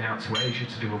artists going out to Asia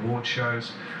to do award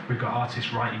shows. We've got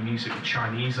artists writing music with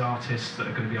Chinese artists that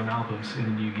are going to be on albums in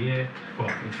the new year. Well,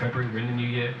 in February, we're in the new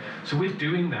year. So we're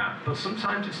doing that, but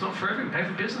sometimes it's not for every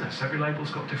business. Every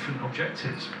label's got different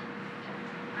objectives.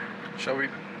 Shall we?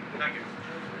 Thank you.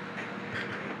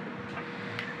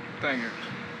 Thank you.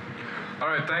 All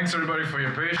right, thanks everybody for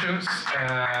your patience.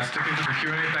 Sticking to the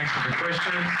Q&A, thanks for the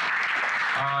questions.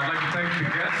 I'd like to thank the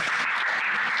guests,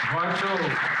 Varto,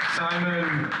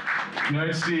 Simon,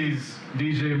 Nerdseeds,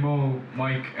 DJ Mo,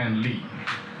 Mike, and Lee.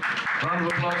 Round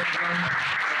of applause for them.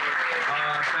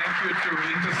 Thank you to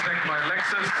Intersect by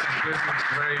Lexus. This place looks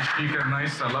very chic and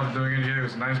nice. I love doing it here.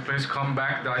 It's a nice place. Come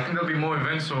back. I think there'll be more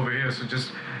events over here, so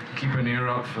just keep an ear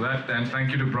out for that. And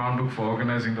thank you to Brown Book for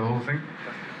organizing the whole thing.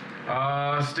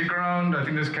 Stick around. I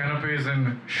think there's canapes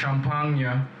and champagne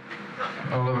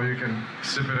all over. You can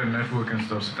sip it and network and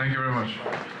stuff. So thank you very much.